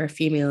if you're a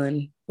female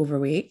and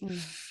overweight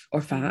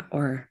or fat,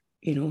 or,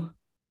 you know,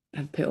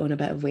 have put on a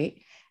bit of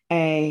weight.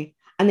 And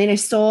then I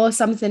saw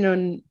something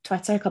on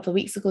Twitter a couple of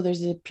weeks ago.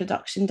 There's a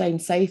production down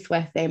south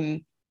with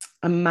a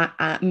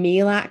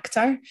male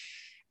actor,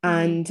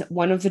 and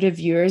one of the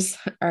reviewers,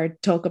 or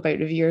talk about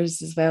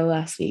reviewers as well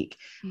last week,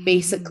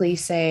 basically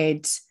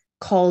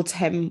called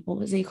him, what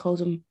was he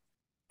called him?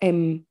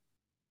 I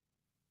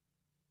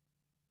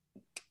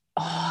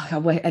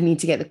need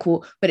to get the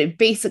quote, but it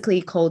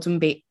basically called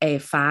him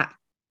fat,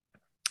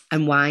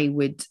 and why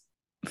would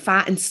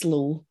fat and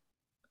slow.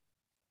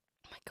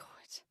 Oh my God.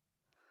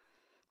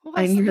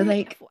 And you're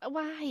like,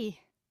 why?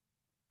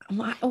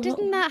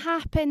 Didn't that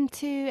happen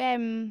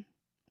to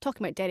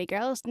talking about Derry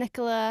Girls,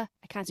 Nicola,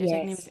 I can't say her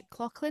name, is it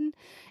Coughlan?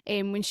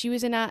 When she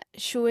was in a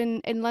show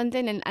in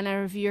London, and a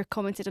reviewer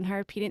commented on her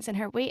appearance and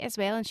her weight as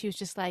well, and she was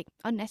just like,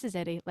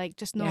 unnecessary, like,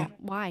 just not,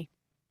 why?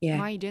 Why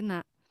are you doing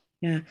that?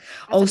 Yeah.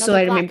 That's also,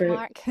 I remember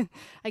mark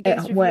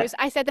against reviewers.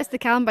 I said this to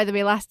Callum, by the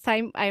way, last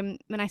time.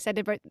 When I said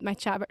about my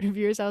chat about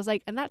reviewers, I was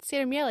like, and that's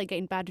Sarah Miele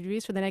getting bad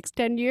reviews for the next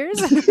 10 years.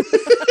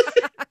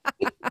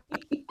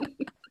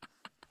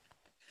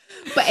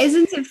 But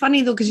isn't it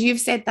funny though, because you've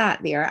said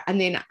that there,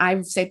 and then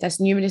I've said this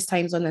numerous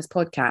times on this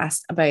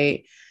podcast about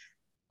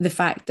the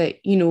fact that,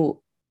 you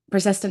know,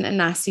 Persistent and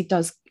Nasty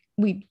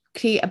we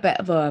create a bit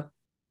of a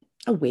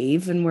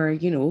wave, and we're,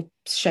 you know,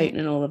 shouting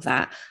and all of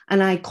that,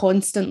 and I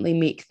constantly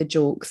make the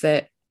joke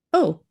that,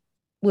 oh,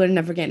 we're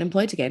never getting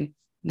employed again,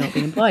 not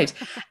being employed.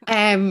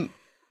 And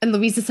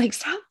Louise is like,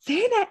 stop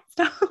doing it,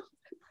 stop.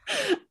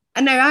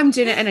 And now I'm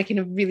doing it in a kind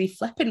of really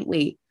flippant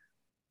way,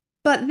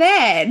 but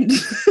then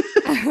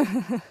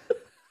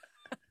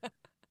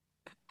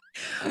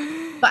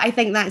but I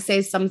think that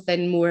says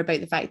something more about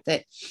the fact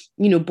that,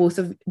 you know,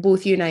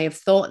 both you and I have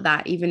thought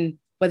that, even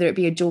whether it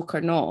be a joke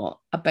or not,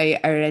 about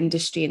our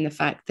industry, and the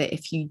fact that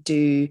if you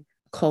do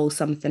call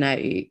something out,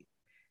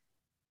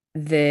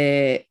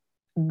 the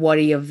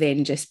worry of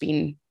then just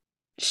being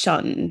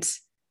shunned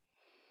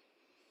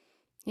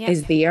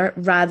is there,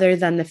 rather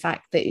than the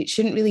fact that it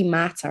shouldn't really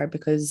matter,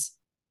 because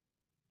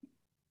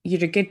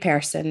you're a good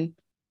person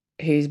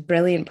who's a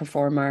brilliant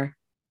performer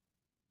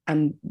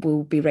and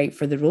will be right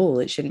for the role.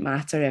 It shouldn't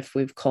matter if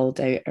we've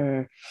called out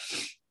our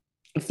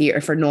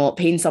theatre for not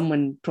paying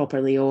someone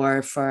properly,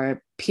 or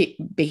for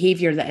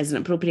behaviour that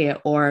isn't appropriate,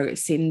 or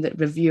saying that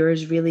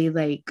reviewers really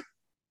like,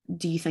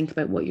 do you think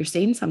about what you're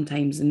saying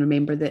sometimes, and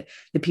remember that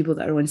the people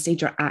that are on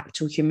stage are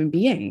actual human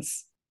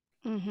beings.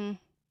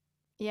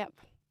 Yep.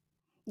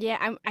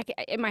 Yeah,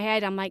 in my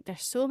head, I'm like,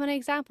 there's so many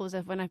examples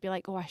of when I'd be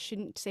like, oh, I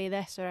shouldn't say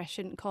this, or I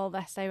shouldn't call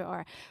this out,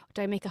 or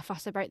do I make a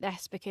fuss about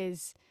this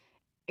because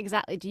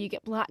exactly, do you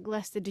get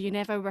blacklisted? Do you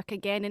never work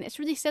again? And it's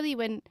really silly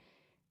when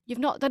you've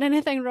not done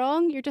anything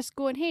wrong. You're just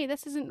going, hey,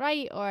 this isn't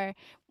right, or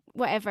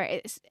whatever.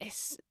 It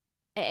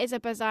is a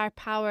bizarre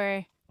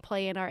power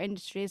play in our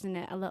industry, isn't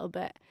it? A little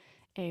bit.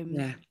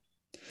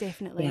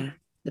 Definitely. Yeah,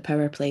 the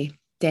power play,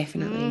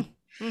 definitely.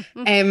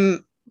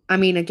 I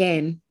mean,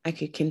 again, I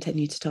could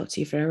continue to talk to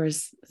you for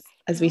hours.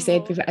 As we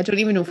said before, I don't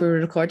even know if we were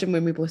recording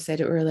when we both said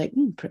it. We were like,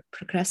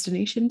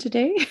 procrastination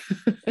today.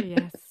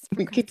 Yes,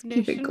 we could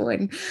keep it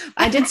going.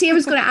 I did say I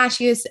was going to ask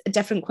you a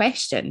different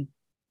question.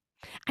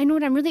 I know,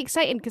 and I'm really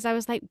excited because I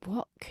was like,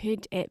 what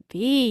could it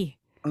be?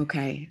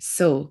 Okay,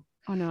 so.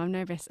 Oh no, I'm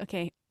nervous.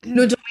 Okay.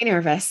 No, don't be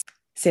nervous.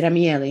 Sarah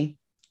Miele.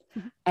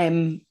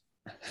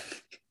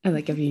 I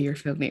like giving you your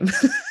full name.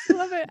 I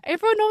love it.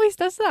 Everyone always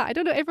does that. I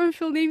don't know. Everyone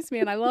full names me,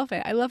 and I love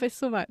it. I love it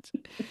so much.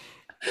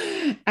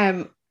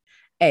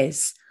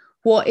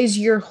 What is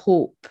your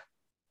hope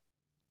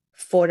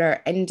for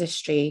our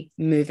industry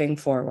moving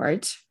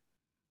forward?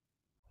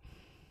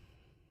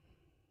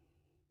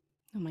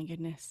 Oh my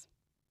goodness.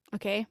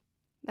 Okay.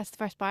 That's the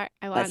first part.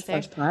 I will answer. The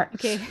first part.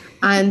 Okay.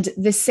 And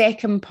the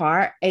second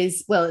part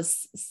is, well,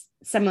 it's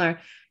similar.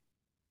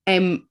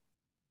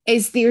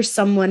 Is there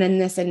someone in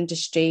this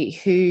industry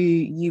who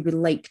you would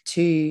like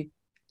to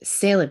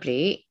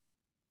celebrate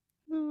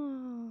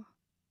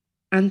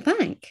and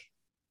thank?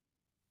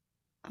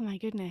 Oh my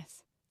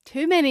goodness.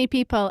 Too many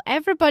people.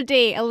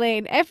 Everybody,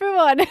 Elaine.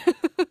 Everyone.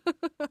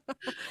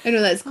 I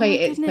know that's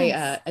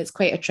it's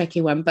quite a tricky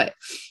one, but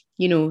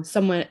you know,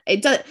 someone,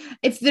 it does,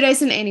 if there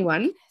isn't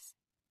anyone,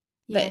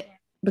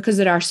 because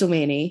there are so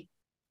many.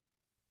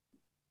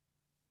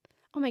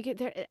 Oh my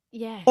god,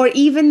 yeah. Or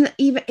even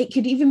it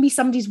could even be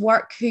somebody's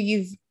work who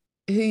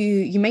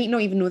you might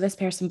not even know this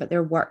person, but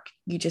their work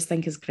you just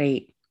think is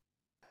great.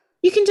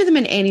 You can do them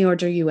in any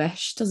order you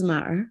wish, doesn't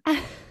matter.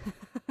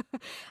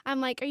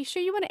 I'm like, are you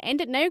sure you want to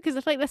end it now? Because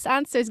I feel like this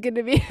answer is going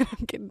to be,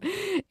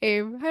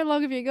 how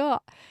long have you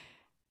got?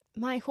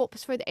 My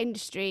hopes for the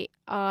industry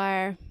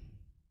are,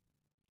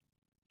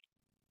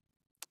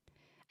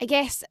 I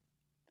guess,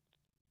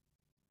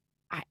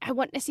 I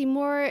want to see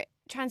more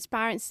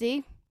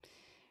transparency,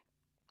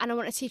 and I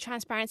want to see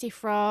transparency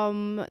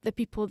from the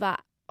people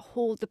that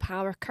hold the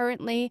power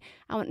currently.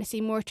 I want to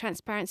see more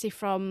transparency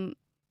from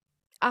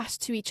us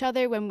to each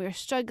other when we're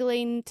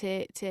struggling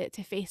to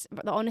face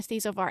the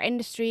honesties of our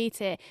industry,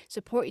 to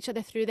support each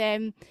other through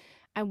them.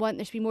 I want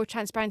there to be more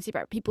transparency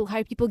about people,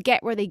 how people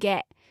get where they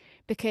get,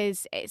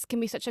 because it can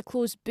be such a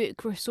closed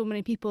book where so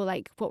many people,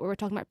 like what we were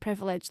talking about,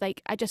 privilege.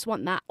 Like, I just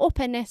want that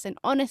openness and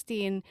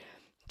honesty and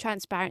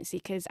transparency,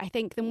 because I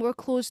think the more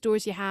closed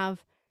doors you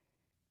have,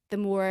 the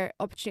more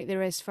opportunity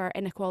there is for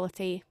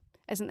inequality,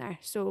 isn't there?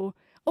 So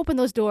open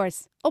those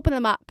doors, open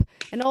them up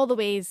in all the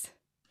ways.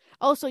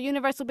 Also,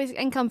 universal basic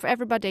income for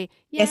everybody.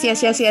 Yes.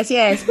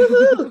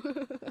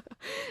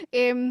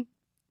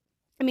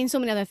 I mean, so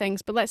many other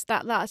things, but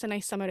that's a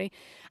nice summary.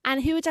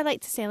 And who would I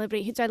like to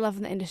celebrate? Who do I love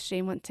in the industry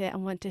and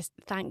want to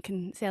thank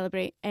and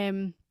celebrate?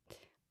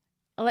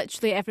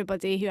 Literally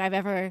everybody who I've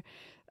ever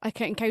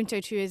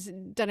encountered who has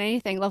done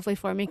anything lovely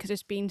for me, because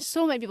there's been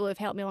so many people who have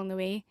helped me along the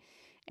way.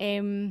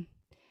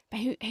 But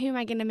who am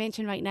I going to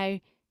mention right now?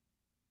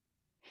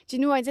 Do you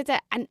know, I did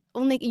it, and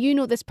only you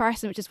know this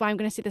person, which is why I'm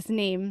going to say this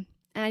name.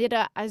 And I did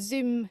a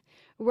Zoom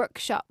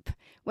workshop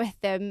with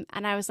them,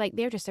 and I was like,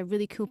 they're just a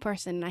really cool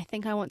person, and I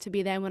think I want to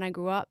be them when I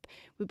grow up.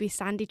 Would be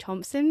Sandy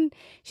Thompson.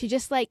 She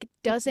just like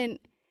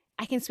doesn't,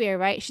 I can swear,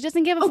 right? She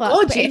doesn't give a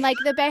fuck, but in like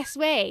the best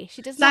way.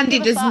 She does not. Sandy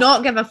does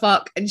not give a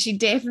fuck, and she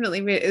definitely,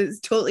 it's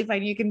totally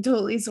fine. You can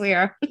totally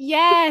swear.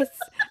 Yes.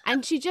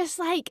 And she just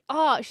like,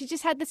 she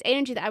just had this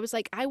energy that I was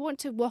like, I want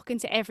to walk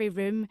into every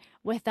room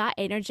with that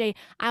energy.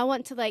 I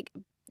want to like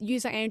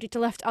use that energy to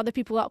lift other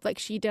people up like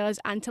she does,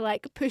 and to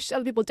like push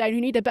other people down who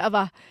need a bit of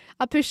a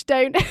push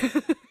down,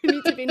 who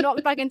need to be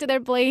knocked back into their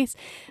place.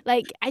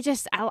 Like, I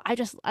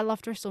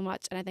loved her so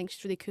much, and I think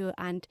she's really cool.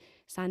 And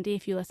Sandy,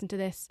 if you listen to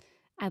this,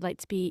 I'd like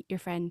to be your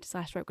friend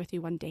 / work with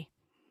you one day.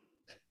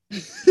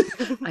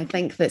 I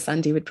think that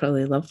Sandy would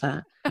probably love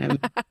that.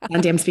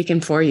 Sandy, I'm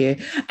speaking for you.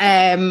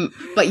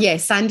 But yeah,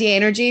 Sandy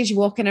energy as you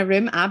walk in a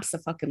room,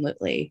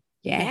 abso-fucking-lutely.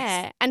 Yes.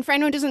 Yeah. And for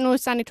anyone who doesn't know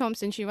Sandy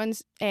Thompson, she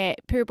runs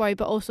Poor Boy,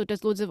 but also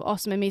does loads of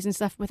awesome, amazing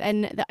stuff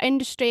within the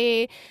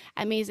industry.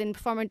 Amazing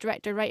performer,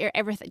 director, writer,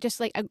 everything. Just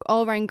like an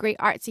all-round great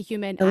artsy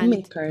human.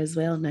 Filmmaker as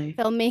well now.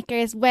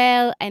 Filmmaker as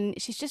well. And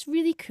she's just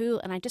really cool.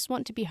 And I just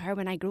want to be her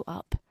when I grow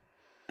up.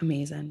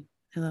 Amazing.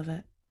 I love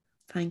it.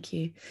 Thank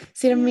you.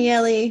 Sarah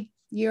Miele,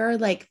 you're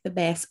like the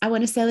best. I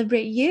want to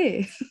celebrate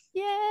you.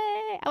 Yay.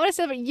 I want to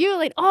celebrate you.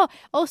 Like,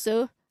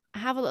 also, I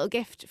have a little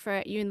gift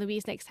for you and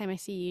Louise next time I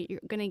see you. You're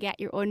going to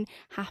get your own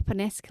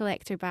happiness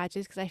collector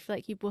badges, because I feel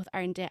like you both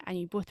earned it, and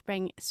you both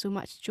bring so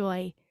much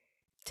joy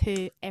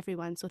to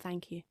everyone. So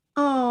thank you.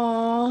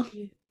 Oh,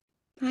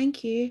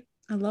 thank you.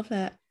 I love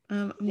it.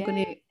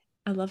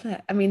 I love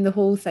it. I mean, the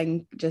whole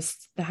thing,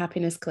 just the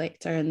happiness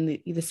collector and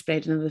the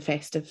spreading of the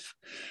festive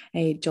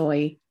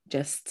joy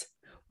just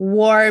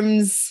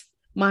warms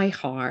my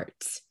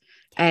heart.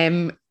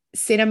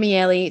 Sarah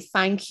Miele,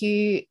 thank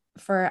you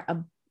for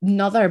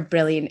another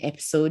brilliant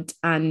episode,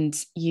 and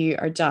you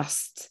are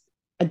just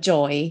a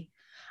joy.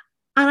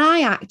 And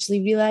I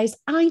actually realised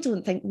I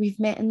don't think we've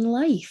met in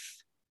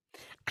life.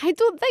 I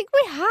don't think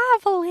we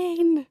have,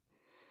 Elaine.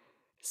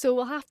 So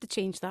we'll have to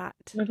change that.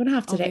 We're going to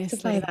have to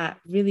rectify that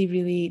really,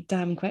 really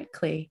damn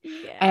quickly.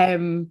 Yeah.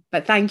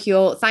 But thank you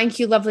all. Thank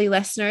you, lovely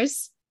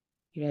listeners.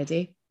 You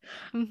ready?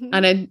 Mm-hmm.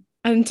 And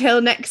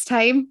until next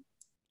time,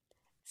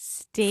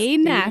 stay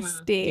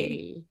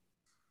nasty.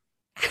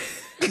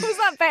 Was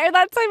that better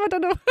that time? I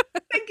don't know. I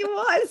think it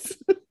was.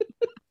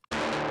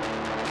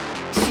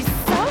 She's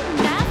so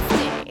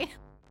nasty.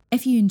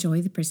 If you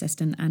enjoy the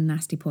Persistent and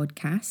Nasty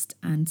podcast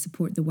and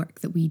support the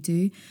work that we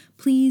do,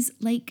 please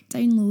like,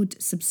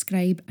 download,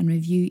 subscribe and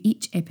review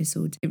each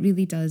episode. It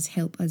really does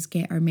help us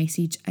get our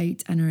message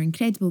out and our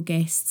incredible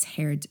guests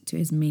heard to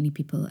as many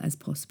people as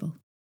possible.